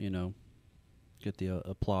 get the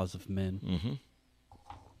applause of men, Mm-hmm.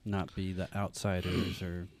 not be the outsiders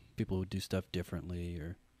or people who do stuff differently?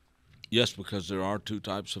 Or Yes, because there are 2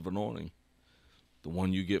 types of anointing. The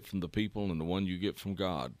one you get from the people and the one you get from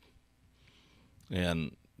God.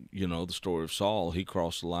 And, the story of Saul, he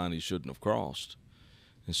crossed the line he shouldn't have crossed.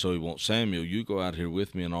 And so he wants Samuel, you go out here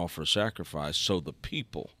with me and offer a sacrifice so the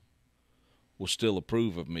people will still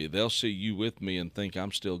approve of me. They'll see you with me and think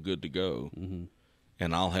I'm still good to go. mm-hmm.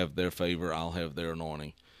 And I'll have their favor, I'll have their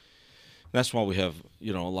anointing. That's why we have,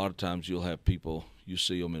 a lot of times you'll have people, you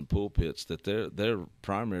see them in pulpits, that their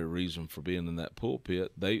primary reason for being in that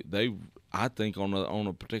pulpit, they I think on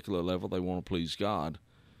a particular level they want to please God,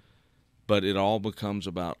 but it all becomes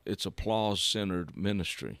about it's applause-centered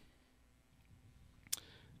ministry.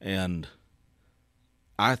 And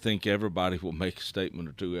I think everybody will make a statement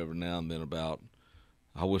or two every now and then about,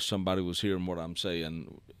 I wish somebody was hearing what I'm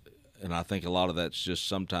saying. And I think a lot of that's just,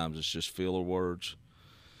 sometimes it's just filler words.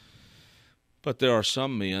 But there are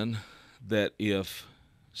some men that if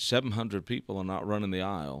 700 people are not running the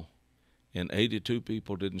aisle and 82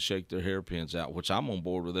 people didn't shake their hairpins out, which I'm on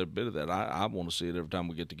board with every bit of that. I want to see it every time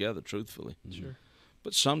we get together, truthfully. Sure.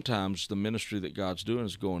 But sometimes the ministry that God's doing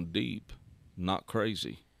is going deep, not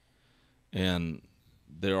crazy. And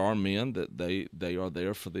there are men that they are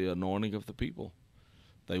there for the anointing of the people.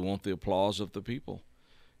 They want the applause of the people.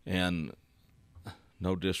 And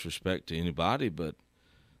no disrespect to anybody, but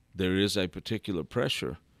there is a particular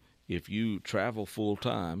pressure. If you travel full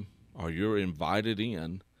time or you're invited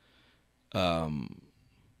in,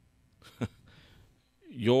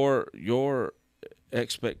 your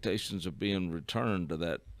expectations of being returned to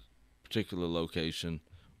that particular location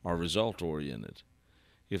are result oriented.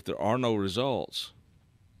 If there are no results,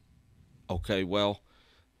 okay, well,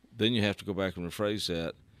 then you have to go back and rephrase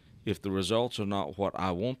that. If the results are not what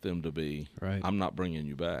I want them to be, Right. I'm not bringing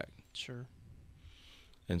you back. Sure.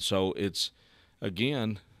 And so it's,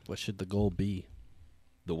 again, What should the goal be?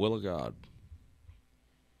 the will of God.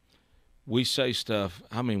 We say stuff,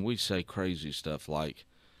 we say crazy stuff like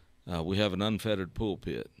we have an unfettered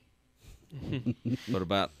pulpit. But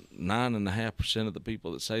about 9.5% of the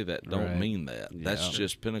people that say that don't Right. mean that. That's Yeah.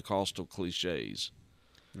 just Pentecostal cliches.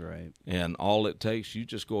 Right. And all it takes, you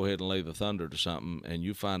just go ahead and lay the thunder to something, and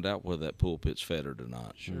you find out whether that pulpit's fettered or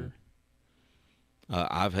not. Sure.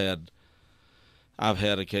 I've had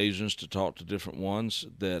occasions to talk to different ones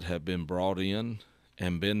that have been brought in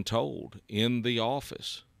and been told in the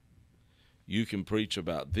office, you can preach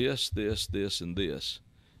about this, this, this, and this,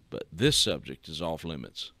 but this subject is off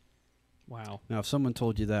limits. Wow. Now, if someone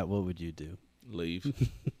told you that, what would you do? Leave.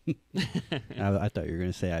 I thought you were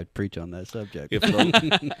going to say I'd preach on that subject.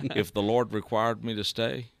 If the Lord required me to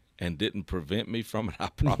stay and didn't prevent me from it, I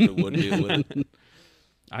probably wouldn't deal with it.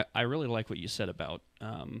 I really like what you said about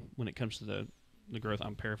when it comes to the growth.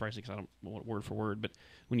 I'm paraphrasing because I don't want word for word, but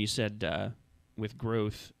when you said with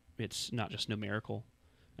growth, it's not just numerical.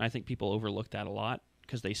 And I think people overlook that a lot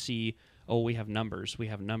because they see, we have numbers,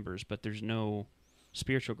 but there's no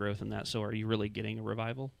spiritual growth in that. So are you really getting a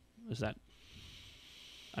revival? Is that...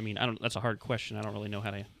 that's a hard question. I don't really know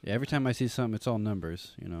how to... Yeah, every time I see something, it's all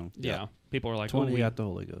numbers, Yeah. People are like, 20 got the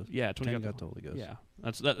Holy Ghost. Yeah, 20 10 got the Holy Ghost. Yeah.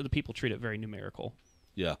 The people treat it very numerical.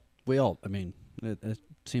 Yeah. We all, it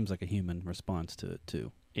seems like a human response to it,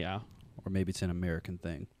 too. Yeah. Or maybe it's an American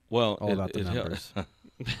thing. Well, All about the numbers.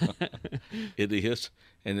 It is,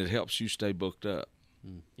 and it helps you stay booked up.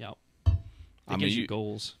 Yeah. It gives you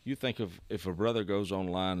goals. You think of if a brother goes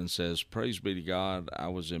online and says, "Praise be to God, I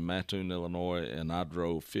was in Mattoon, Illinois, and I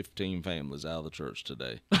drove 15 families out of the church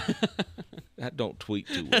today." That don't tweet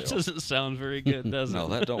too well. That doesn't sound very good, does it? No,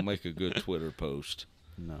 that don't make a good Twitter post.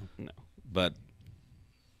 No. But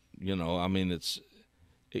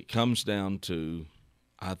it comes down to,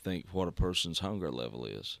 I think, what a person's hunger level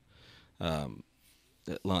is.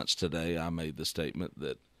 At lunch today, I made the statement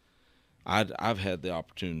that I've had the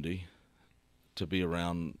opportunity to be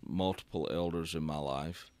around multiple elders in my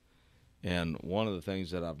life, and one of the things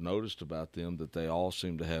that I've noticed about them that they all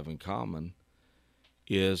seem to have in common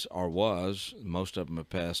most of them have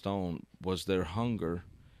passed on, was their hunger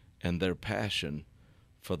and their passion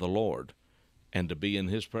for the Lord and to be in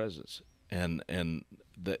His presence, and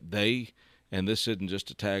that and this isn't just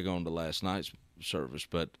a tag on to last night's service,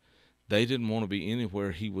 but they didn't want to be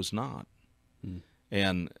anywhere He was not.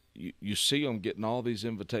 And you see them getting all these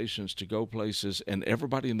invitations to go places, and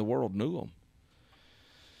everybody in the world knew them.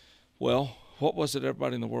 Well, what was it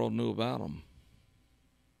everybody in the world knew about them?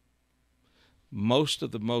 Let me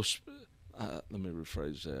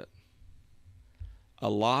rephrase that. A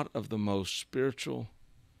lot of the most spiritual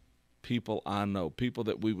people I know, people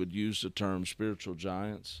that we would use the term spiritual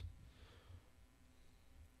giants,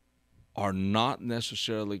 are not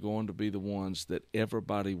necessarily going to be the ones that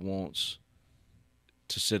everybody wants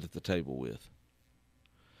to sit at the table with.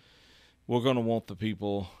 We're going to want the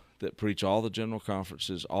people that preach all the general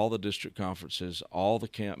conferences, all the district conferences, all the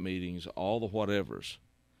camp meetings, all the whatevers,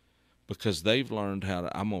 because they've learned how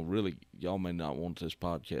to. Y'all may not want this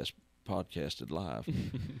podcasted live,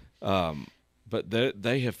 but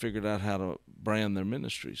they have figured out how to brand their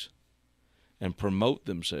ministries and promote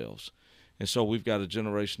themselves. And so we've got a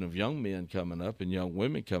generation of young men coming up and young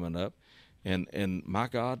women coming up, and my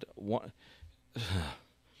God,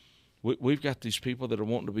 We've got these people that are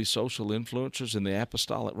wanting to be social influencers in the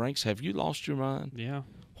apostolic ranks. Have you lost your mind? Yeah.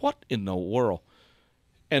 What in the world?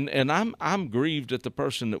 And I'm grieved at the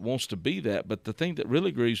person that wants to be that, but the thing that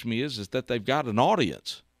really grieves me is that they've got an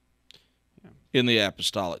audience in the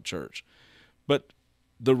apostolic church. But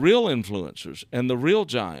the real influencers and the real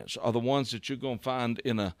giants are the ones that you're going to find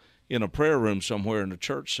in a prayer room somewhere in a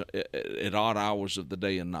church at odd hours of the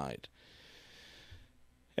day and night.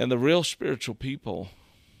 And the real spiritual people,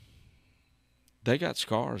 they got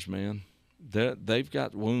scars, man. They've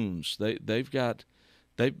got wounds.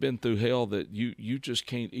 They've been through hell that you just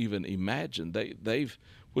can't even imagine. They've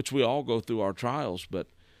which we all go through our trials, but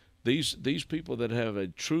these people that have a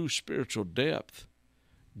true spiritual depth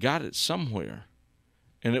got it somewhere.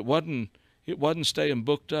 And it wasn't staying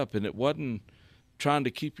booked up, and it wasn't trying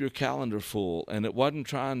to keep your calendar full, and it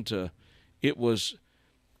wasn't it was,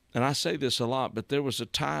 and I say this a lot, but there was a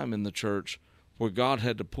time in the church where God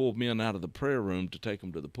had to pull men out of the prayer room to take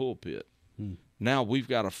them to the pulpit. Now we've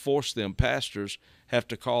got to force them. Pastors have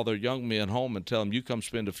to call their young men home and tell them, you come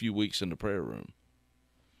spend a few weeks in the prayer room.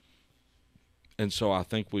 And so I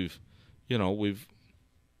think we've,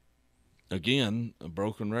 again, a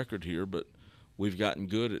broken record here, but we've gotten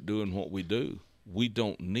good at doing what we do. We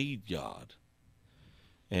don't need God.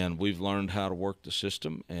 And we've learned how to work the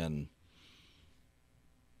system.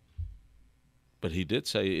 But he did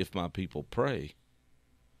say, if my people pray,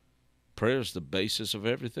 prayer is the basis of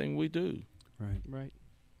everything we do. Right.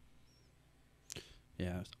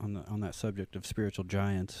 Yeah, on that subject of spiritual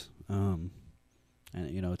giants, and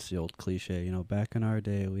it's the old cliche, back in our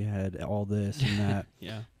day we had all this and that.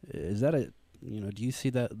 Yeah. Is that do you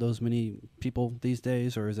see those many people these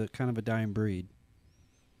days, or is it kind of a dying breed?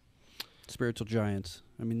 Spiritual giants.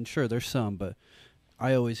 I mean, sure, there's some, but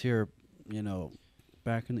I always hear,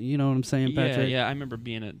 back in you know what I'm saying, Patrick? Yeah. I remember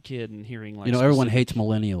being a kid and hearing like everyone hates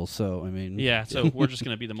millennials, so I mean. Yeah, so we're just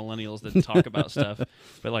going to be the millennials that talk about stuff.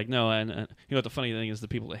 But like, no, and what the funny thing is, the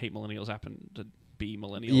people that hate millennials happen to be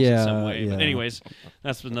millennials in some way. Yeah. But anyways,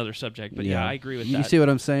 that's another subject. But yeah, I agree with that. You see what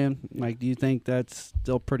I'm saying? Like, do you think that's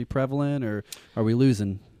still pretty prevalent, or are we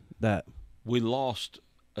losing that? We lost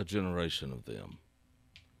a generation of them.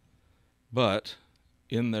 But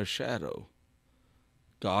in their shadow,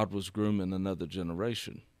 God was grooming another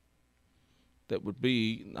generation that would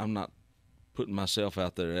be, I'm not putting myself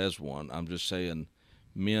out there as one, I'm just saying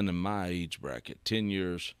men in my age bracket, 10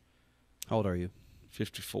 years. How old are you?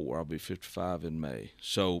 54. I'll be 55 in May.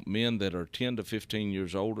 So men that are 10 to 15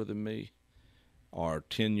 years older than me are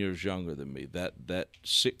 10 years younger than me, that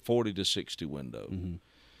 40 to 60 window. Mm-hmm.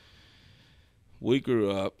 We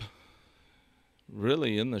grew up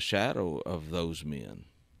really in the shadow of those men.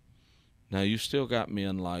 Now, you still got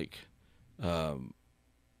men like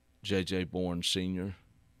J.J. Bourne Sr.,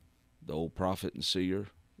 the old prophet and seer.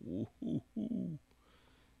 Where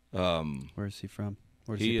is he from?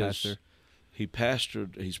 Where's he pastor? He's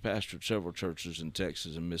pastored several churches in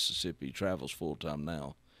Texas and Mississippi. He travels full-time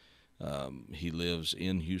now. He lives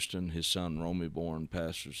in Houston. His son, Romy Bourne,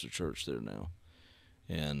 pastors the church there now.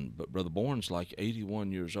 But Brother Bourne's like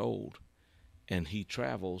 81 years old, and he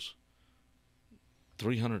travels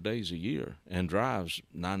 300 days a year and drives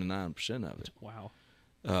 99% of it. Wow.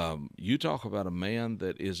 You talk about a man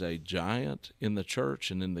that is a giant in the church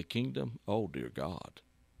and in the kingdom. Oh, dear God.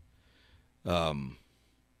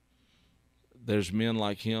 There's men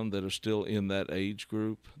like him that are still in that age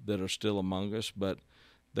group, that are still among us, but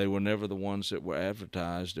they were never the ones that were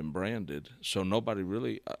advertised and branded. So nobody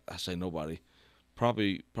really, I say nobody,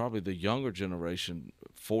 probably the younger generation,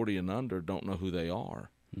 40 and under, don't know who they are.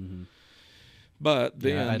 Mm-hmm. But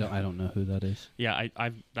then I don't know who that is. Yeah,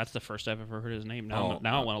 I that's the first I've ever heard his name. Now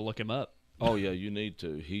I want to look him up. Oh yeah, you need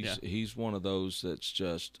to. He's one of those that's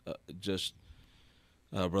just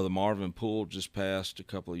Brother Marvin Poole just passed a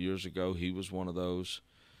couple of years ago. He was one of those.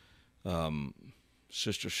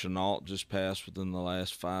 Sister Chenault just passed within the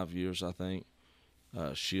last 5 years, I think.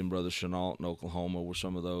 She and Brother Chenault in Oklahoma were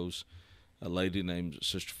some of those. A lady named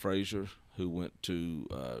Sister Frazier who went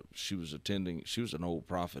to she was an old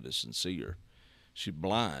prophetess and seer. She's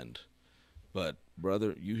blind, but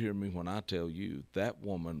brother, you hear me when I tell you that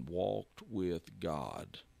woman walked with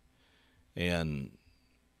God, and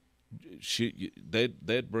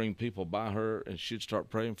they'd bring people by her, and she'd start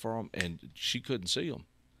praying for them, and she couldn't see them,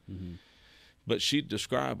 Mm-hmm. but she'd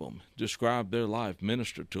describe their life,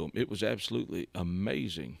 minister to them. It was absolutely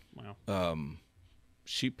amazing. Wow.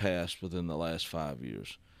 She passed within the last 5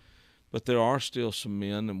 years, but there are still some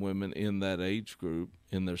men and women in that age group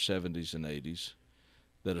in their 70s and 80s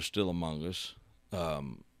that are still among us.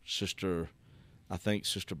 Sister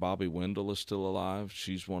Bobby Wendell is still alive.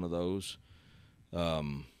 She's one of those.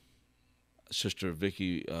 Sister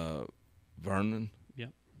Vicky Vernon.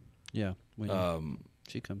 Yeah. When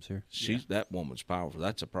she comes here. That woman's powerful.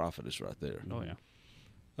 That's a prophetess right there. Oh yeah.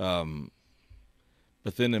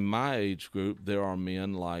 But then in my age group, there are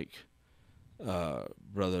men like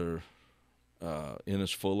Brother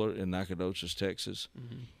Ennis Fuller in Nacogdoches, Texas.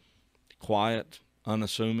 Mm-hmm. Quiet,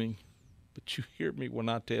 unassuming, but you hear me when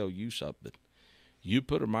I tell you something. You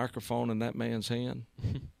put a microphone in that man's hand,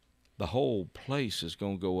 the whole place is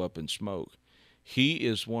going to go up in smoke. He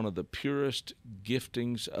is one of the purest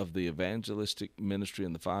giftings of the evangelistic ministry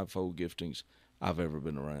and the fivefold giftings I've ever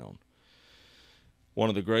been around. One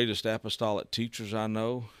of the greatest apostolic teachers I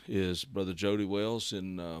know is Brother Jody Wells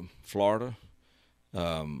in Florida,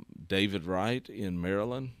 David Wright in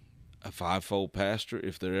Maryland, a fivefold pastor.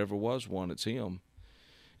 If there ever was one, it's him.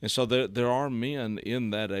 And so there are men in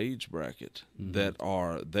that age bracket that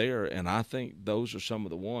are there, and I think those are some of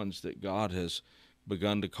the ones that God has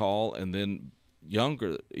begun to call, and then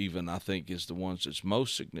younger even, I think, is the ones that's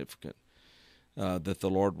most significant that the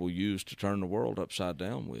Lord will use to turn the world upside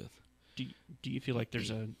down with. Do you feel like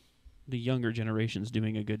the younger generation's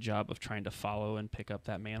doing a good job of trying to follow and pick up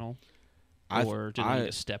that mantle? Or do they need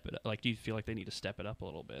to step it up? Like, do you feel like they need to step it up a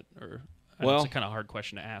little bit? Or it's a kind of hard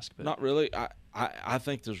question to ask. But not really. I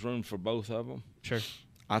think there's room for both of them. Sure.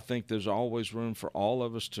 I think there's always room for all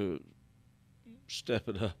of us to step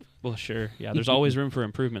it up. Well, sure. Yeah, there's always room for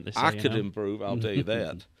improvement. They say, I could improve, I'll tell you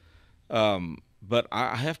that. But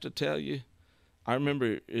I have to tell you, I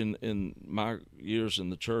remember in my years in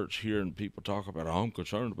the church hearing people talk about, oh, I'm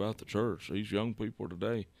concerned about the church, these young people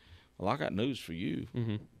today. Well, I got news for you.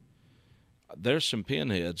 Mm-hmm. There's some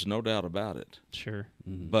pinheads, no doubt about it. Sure.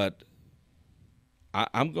 Mm-hmm. But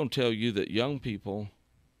I'm going to tell you that young people,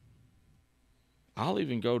 I'll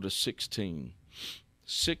even go to 16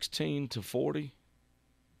 to 40,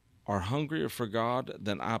 are hungrier for God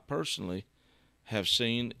than I personally have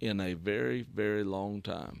seen in a very, very long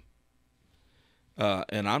time.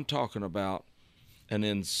 And I'm talking about an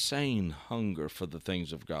insane hunger for the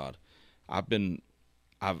things of God. I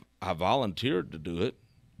volunteered to do it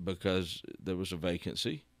because there was a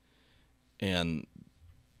vacancy, and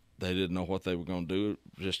they didn't know what they were going to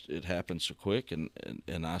do. It happened so quick, and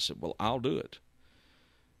I said, well, I'll do it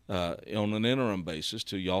on an interim basis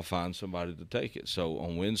till y'all find somebody to take it. So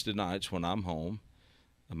on Wednesday nights when I'm home,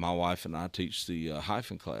 my wife and I teach the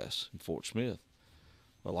hyphen class in Fort Smith.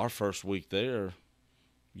 Well, our first week there,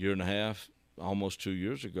 year and a half, almost 2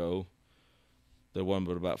 years ago, there wasn't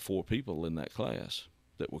but about 4 people in that class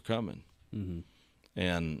that were coming. Mm-hmm.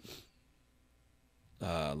 And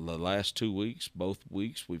the last 2 weeks, both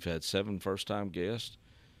weeks, we've had 7 first-time guests.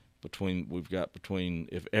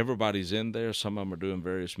 If everybody's in there, some of them are doing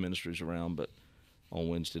various ministries around, but on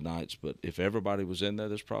Wednesday nights. But if everybody was in there,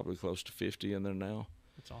 there's probably close to 50 in there now.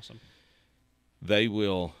 That's awesome. They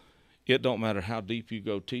will. It don't matter how deep you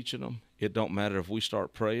go teaching them. It don't matter if we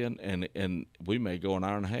start praying, and we may go an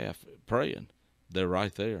hour and a half praying. They're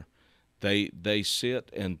right there. They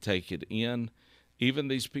sit and take it in. Even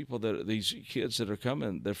these kids that are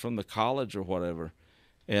coming, they're from the college or whatever.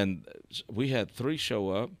 And we had 3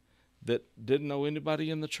 show up that didn't know anybody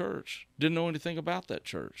in the church, didn't know anything about that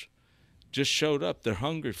church, just showed up. They're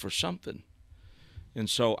hungry for something. And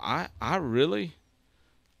so I really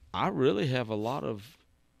have a lot of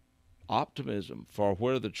optimism for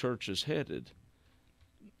where the church is headed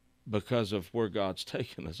because of where God's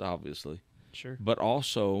taken us, obviously. Sure. But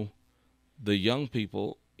also the young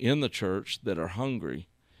people in the church that are hungry.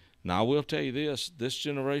 Now, I will tell you this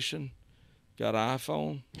generation got an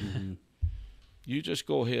iPhone. Mm-hmm. You just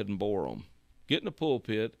go ahead and bore them. Get in the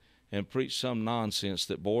pulpit and preach some nonsense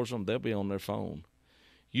that bores them, they'll be on their phone.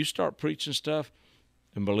 You start preaching stuff,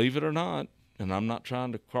 and believe it or not, and I'm not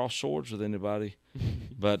trying to cross swords with anybody,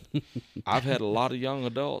 but I've had a lot of young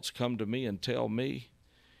adults come to me and tell me,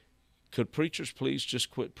 could preachers please just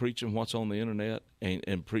quit preaching what's on the internet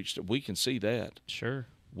and preach that? We can see that. Sure.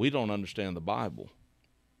 We don't understand the Bible.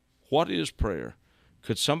 What is prayer?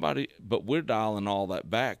 Could somebody, but we're dialing all that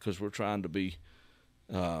back because we're trying to be,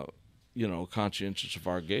 conscientious of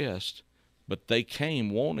our guests, but they came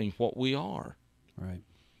wanting what we are. Right.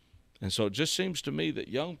 And so it just seems to me that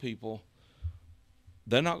young people,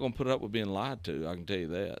 they're not going to put up with being lied to, I can tell you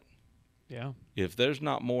that. Yeah. If there's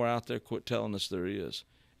not more out there, quit telling us there is.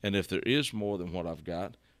 And if there is more than what I've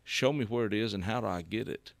got, show me where it is and how do I get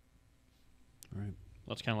it. Right.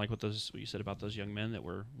 Well, it's kind of like what you said about those young men that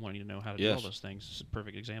were wanting to know how to do all those things. It's a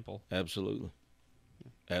perfect example. Absolutely.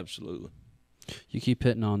 Absolutely. You keep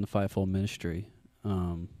hitting on the fivefold ministry.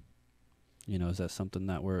 Is that something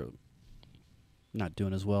that we're not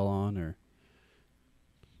doing as well on or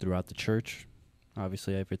throughout the church?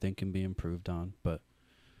 Obviously, everything can be improved on, but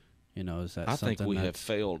is that I something think we have that's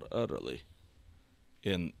failed utterly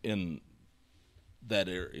in that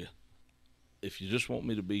area. If you just want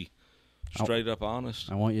me to be straight up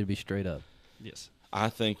honest, I want you to be straight up. Yes. I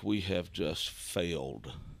think we have just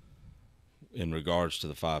failed in regards to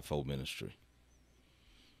the fivefold ministry,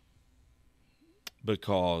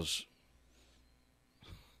 because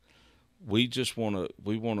we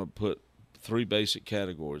want to put 3 basic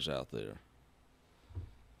categories out there,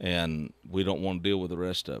 and we don't want to deal with the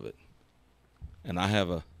rest of it. And I have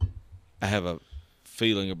a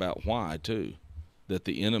feeling about why too, that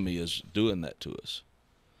the enemy is doing that to us.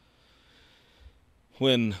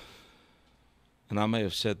 And I may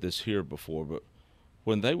have said this here before, but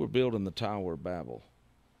when they were building the Tower of Babel,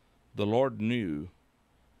 the Lord knew,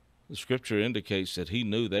 the scripture indicates that he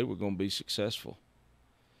knew they were going to be successful.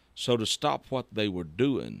 So to stop what they were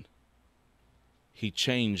doing, he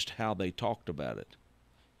changed how they talked about it.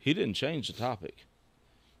 He didn't change the topic.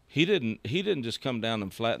 He didn't just come down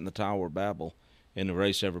and flatten the Tower of Babel and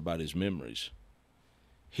erase everybody's memories.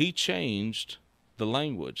 He changed the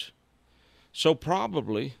language. So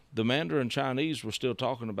probably the Mandarin Chinese were still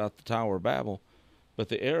talking about the Tower of Babel, but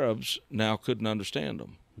the Arabs now couldn't understand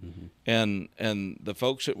them. Mm-hmm. And the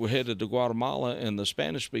folks that were headed to Guatemala and the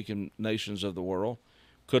Spanish-speaking nations of the world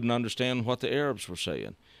couldn't understand what the Arabs were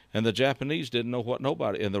saying. And the Japanese didn't know what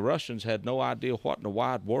nobody, and the Russians had no idea what in the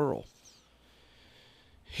wide world.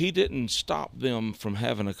 He didn't stop them from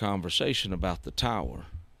having a conversation about the tower,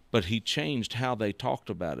 but he changed how they talked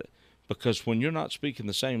about it. Because when you're not speaking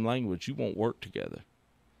the same language, you won't work together.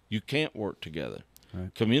 You can't work together.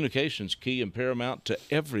 Right. Communication's key and paramount to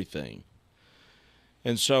everything.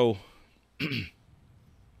 And so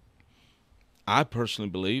I personally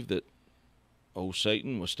believe that old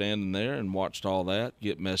Satan was standing there and watched all that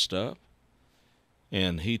get messed up,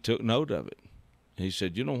 and he took note of it. He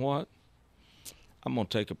said, you know what? I'm going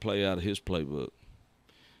to take a play out of his playbook.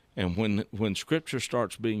 And when Scripture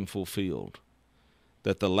starts being fulfilled,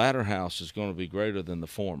 that the latter house is going to be greater than the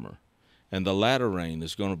former, and the latter rain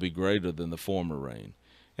is going to be greater than the former rain,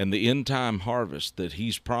 and the end-time harvest that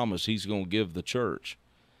he's promised he's going to give the church,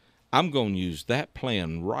 I'm going to use that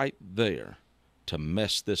plan right there to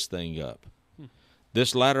mess this thing up.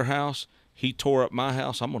 This latter house, he tore up my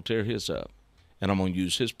house, I'm going to tear his up, and I'm going to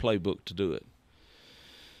use his playbook to do it.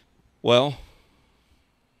 Well,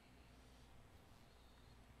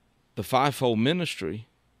 the fivefold ministry,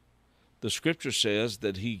 the scripture says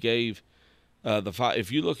that he gave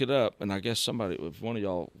if you look it up, and I guess somebody, if one of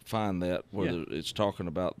y'all find that, where it's talking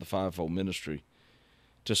about the fivefold ministry,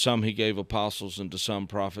 to some he gave apostles, and to some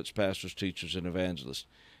prophets, pastors, teachers, and evangelists.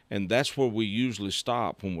 And that's where we usually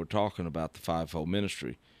stop when we're talking about the fivefold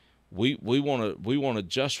ministry. We want to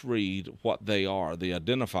just read what they are, the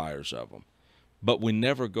identifiers of them, but we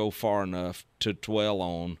never go far enough to dwell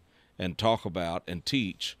on and talk about and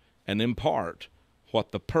teach and impart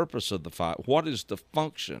what the purpose of what is the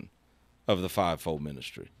function of the fivefold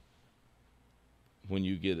ministry. When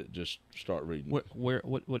you get it, just start reading. What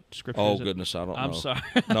scripture oh, is it? Goodness, I don't know. I'm sorry.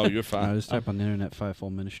 No, you're fine. No, just type on the internet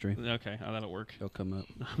fivefold ministry. Okay, that'll work. It'll come up.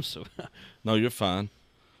 I'm so. No, you're fine.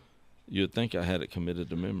 You'd think I had it committed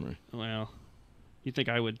to memory. Well, you'd think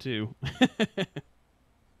I would too.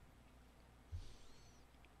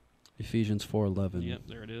 Ephesians 4:11. Yep,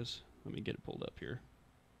 there it is. Let me get it pulled up here.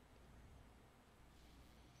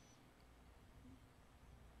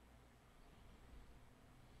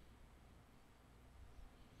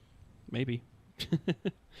 Maybe.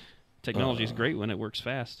 Technology's great when it works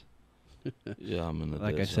fast. Yeah, I'm in the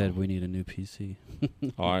Like I said, we need a new PC.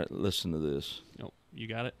 All right, listen to this. Oh, you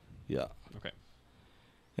got it? Yeah. Okay.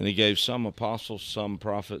 And he gave some apostles, some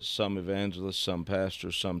prophets, some evangelists, some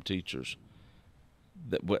pastors, some teachers.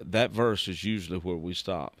 That verse is usually where we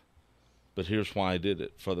stop. But here's why he did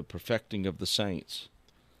it: for the perfecting of the saints,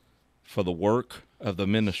 for the work of the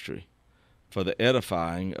ministry, for the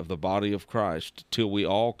edifying of the body of Christ, till we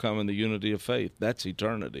all come in the unity of faith. That's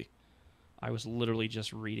eternity. I was literally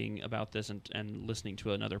just reading about this and listening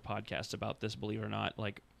to another podcast about this, believe it or not.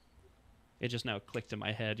 Like, it just now clicked in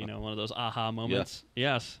my head, one of those aha moments.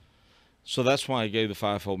 Yeah. Yes. So that's why he gave the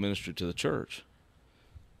fivefold ministry to the church.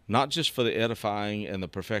 Not just for the edifying and the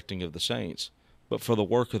perfecting of the saints, but for the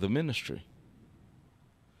work of the ministry.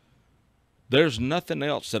 There's nothing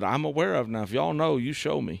else that I'm aware of. Now, if y'all know, you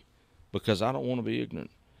show me, because I don't want to be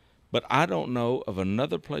ignorant. But I don't know of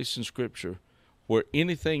another place in Scripture where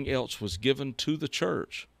anything else was given to the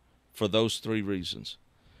church for those 3 reasons: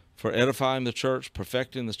 for edifying the church,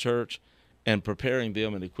 perfecting the church, and preparing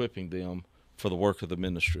them and equipping them for the work of the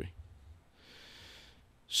ministry.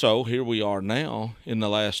 So here we are now. In the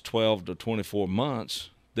last 12 to 24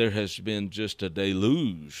 months, there has been just a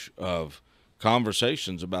deluge of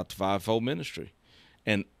conversations about the fivefold ministry.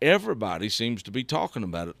 And everybody seems to be talking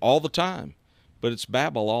about it all the time. But it's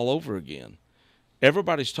Babel all over again.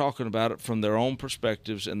 Everybody's talking about it from their own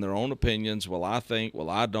perspectives and their own opinions. Well, I think, well,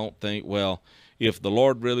 I don't think, well, if the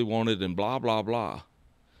Lord really wanted, and blah, blah, blah.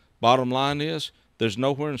 Bottom line is, there's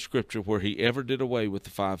nowhere in Scripture where he ever did away with the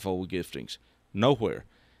fivefold giftings. Nowhere.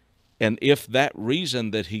 And if that reason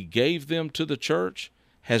that he gave them to the church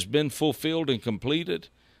has been fulfilled and completed,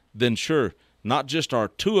 then sure, not just are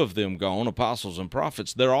two of them gone, apostles and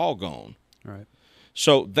prophets, they're all gone. Right.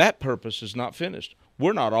 So that purpose is not finished.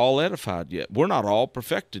 We're not all edified yet. We're not all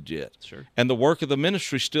perfected yet. Sure. And the work of the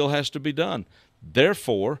ministry still has to be done.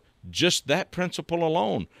 Therefore, just that principle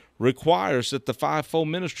alone requires that the fivefold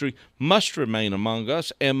ministry must remain among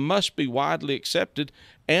us and must be widely accepted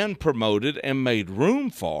and promoted and made room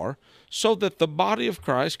for, so that the body of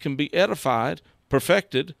Christ can be edified,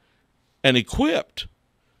 perfected, and equipped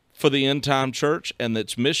for the end-time church and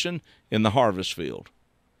its mission in the harvest field.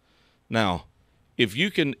 Now, if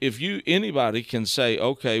anybody can say,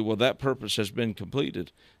 okay, well, that purpose has been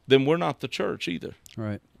completed, then we're not the church either.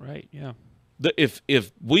 Right. Right, yeah. If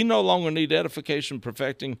we no longer need edification,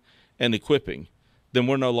 perfecting, and equipping, then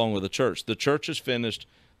we're no longer the church. The church is finished.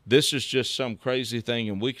 This is just some crazy thing,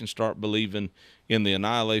 and we can start believing in the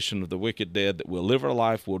annihilation of the wicked dead, that we'll live our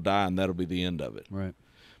life, we'll die, and that'll be the end of it. Right.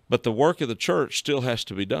 But the work of the church still has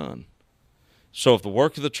to be done. So if the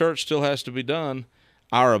work of the church still has to be done,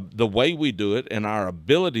 the way we do it and our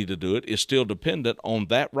ability to do it is still dependent on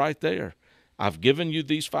that right there. I've given you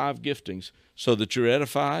these 5 giftings so that you're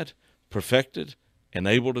edified, perfected, and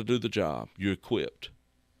able to do the job. You're equipped.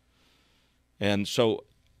 And so,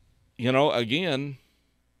 again,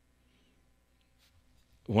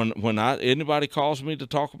 when anybody calls me to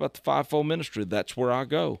talk about the fivefold ministry, that's where I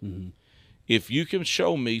go. Mm-hmm. If you can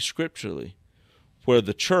show me scripturally where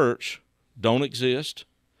the church don't exist,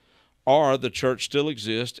 or the church still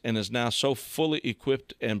exists and is now so fully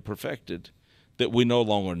equipped and perfected that we no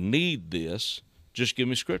longer need this, just give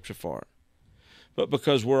me scripture for it. But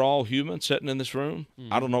because we're all human sitting in this room,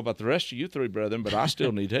 I don't know about the rest of you 3 brethren, but I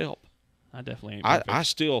still need help. I definitely ain't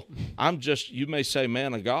perfect. I'm just, you may say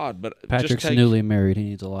man of God, but Patrick's newly married. He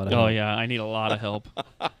needs a lot of help. Oh, yeah, I need a lot of help.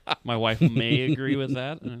 My wife may agree with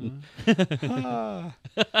that.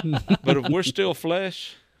 But if we're still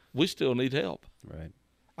flesh, we still need help. Right.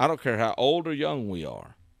 I don't care how old or young we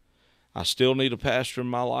are. I still need a pastor in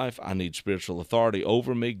my life. I need spiritual authority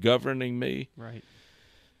over me, governing me. Right.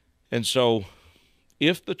 And so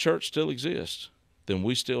if the church still exists, then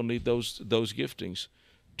we still need those giftings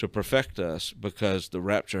to perfect us, because the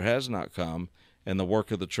rapture has not come and the work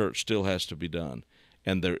of the church still has to be done.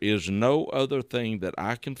 And there is no other thing that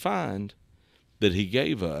I can find that he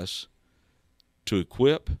gave us to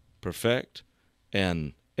equip, perfect,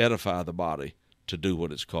 and edify the body to do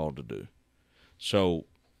what it's called to do. So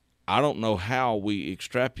I don't know how we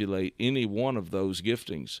extrapolate any one of those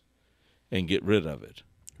giftings and get rid of it.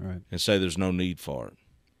 Right. And say there's no need for it.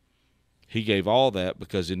 He gave all that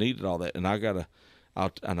because he needed all that. And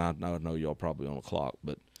I know y'all probably on the clock,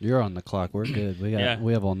 but you're on the clock. We're good. We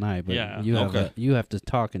have all night, but you have to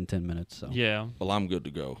talk in 10 minutes. So yeah. Well, I'm good to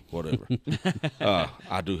go. Whatever.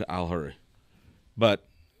 I'll hurry. But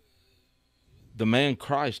the man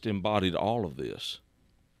Christ embodied all of this.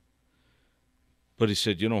 But he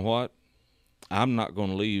said, you know what? I'm not going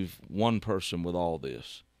to leave one person with all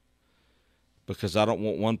this, because I don't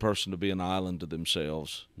want one person to be an island to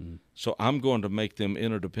themselves. Mm. So I'm going to make them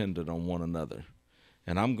interdependent on one another.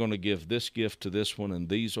 And I'm going to give this gift to this one and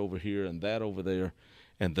these over here and that over there.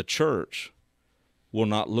 And the church will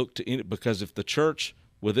not look to any, because if the church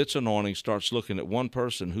with its anointing starts looking at one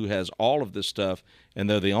person who has all of this stuff and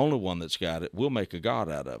they're the only one that's got it, we'll make a god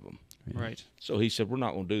out of them. Right. So he said, we're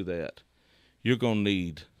not going to do that. You're going to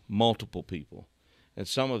need multiple people. And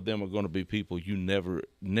some of them are going to be people you never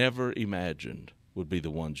imagined would be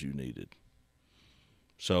the ones you needed.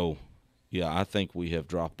 So, yeah, I think we have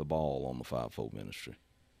dropped the ball on the fivefold ministry.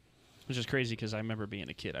 Which is crazy, because I remember being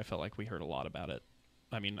a kid, I felt like we heard a lot about it.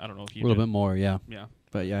 I mean, I don't know if you a little bit more, yeah. Yeah.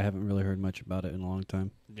 But, yeah, I haven't really heard much about it in a long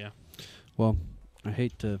time. Yeah. Well, I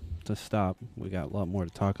hate to stop. We got a lot more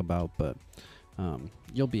to talk about, but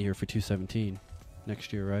you'll be here for 217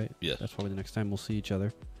 next year, right? Yes. That's probably the next time we'll see each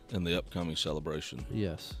other. In the upcoming celebration.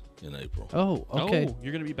 Yes. In April. Oh, okay. Oh,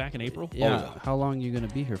 you're going to be back in April? Yeah. Oh, yeah. How long are you going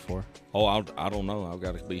to be here for? Oh, I don't know. I've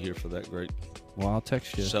got to be here for that great Well, I'll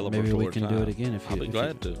text you. celebratory Maybe we can time. do it again if you. I'll be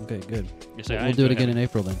glad to. Okay, good. We'll do it again in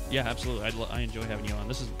April then. Yeah, absolutely. I enjoy having you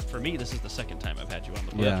on. For me, this is the second time I've had you on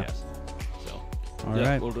the podcast. Yeah. So All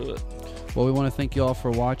right. We'll do it. Well, we want to thank you all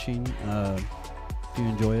for watching. If you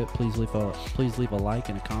enjoy it, please leave a like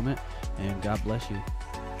and a comment, and God bless you.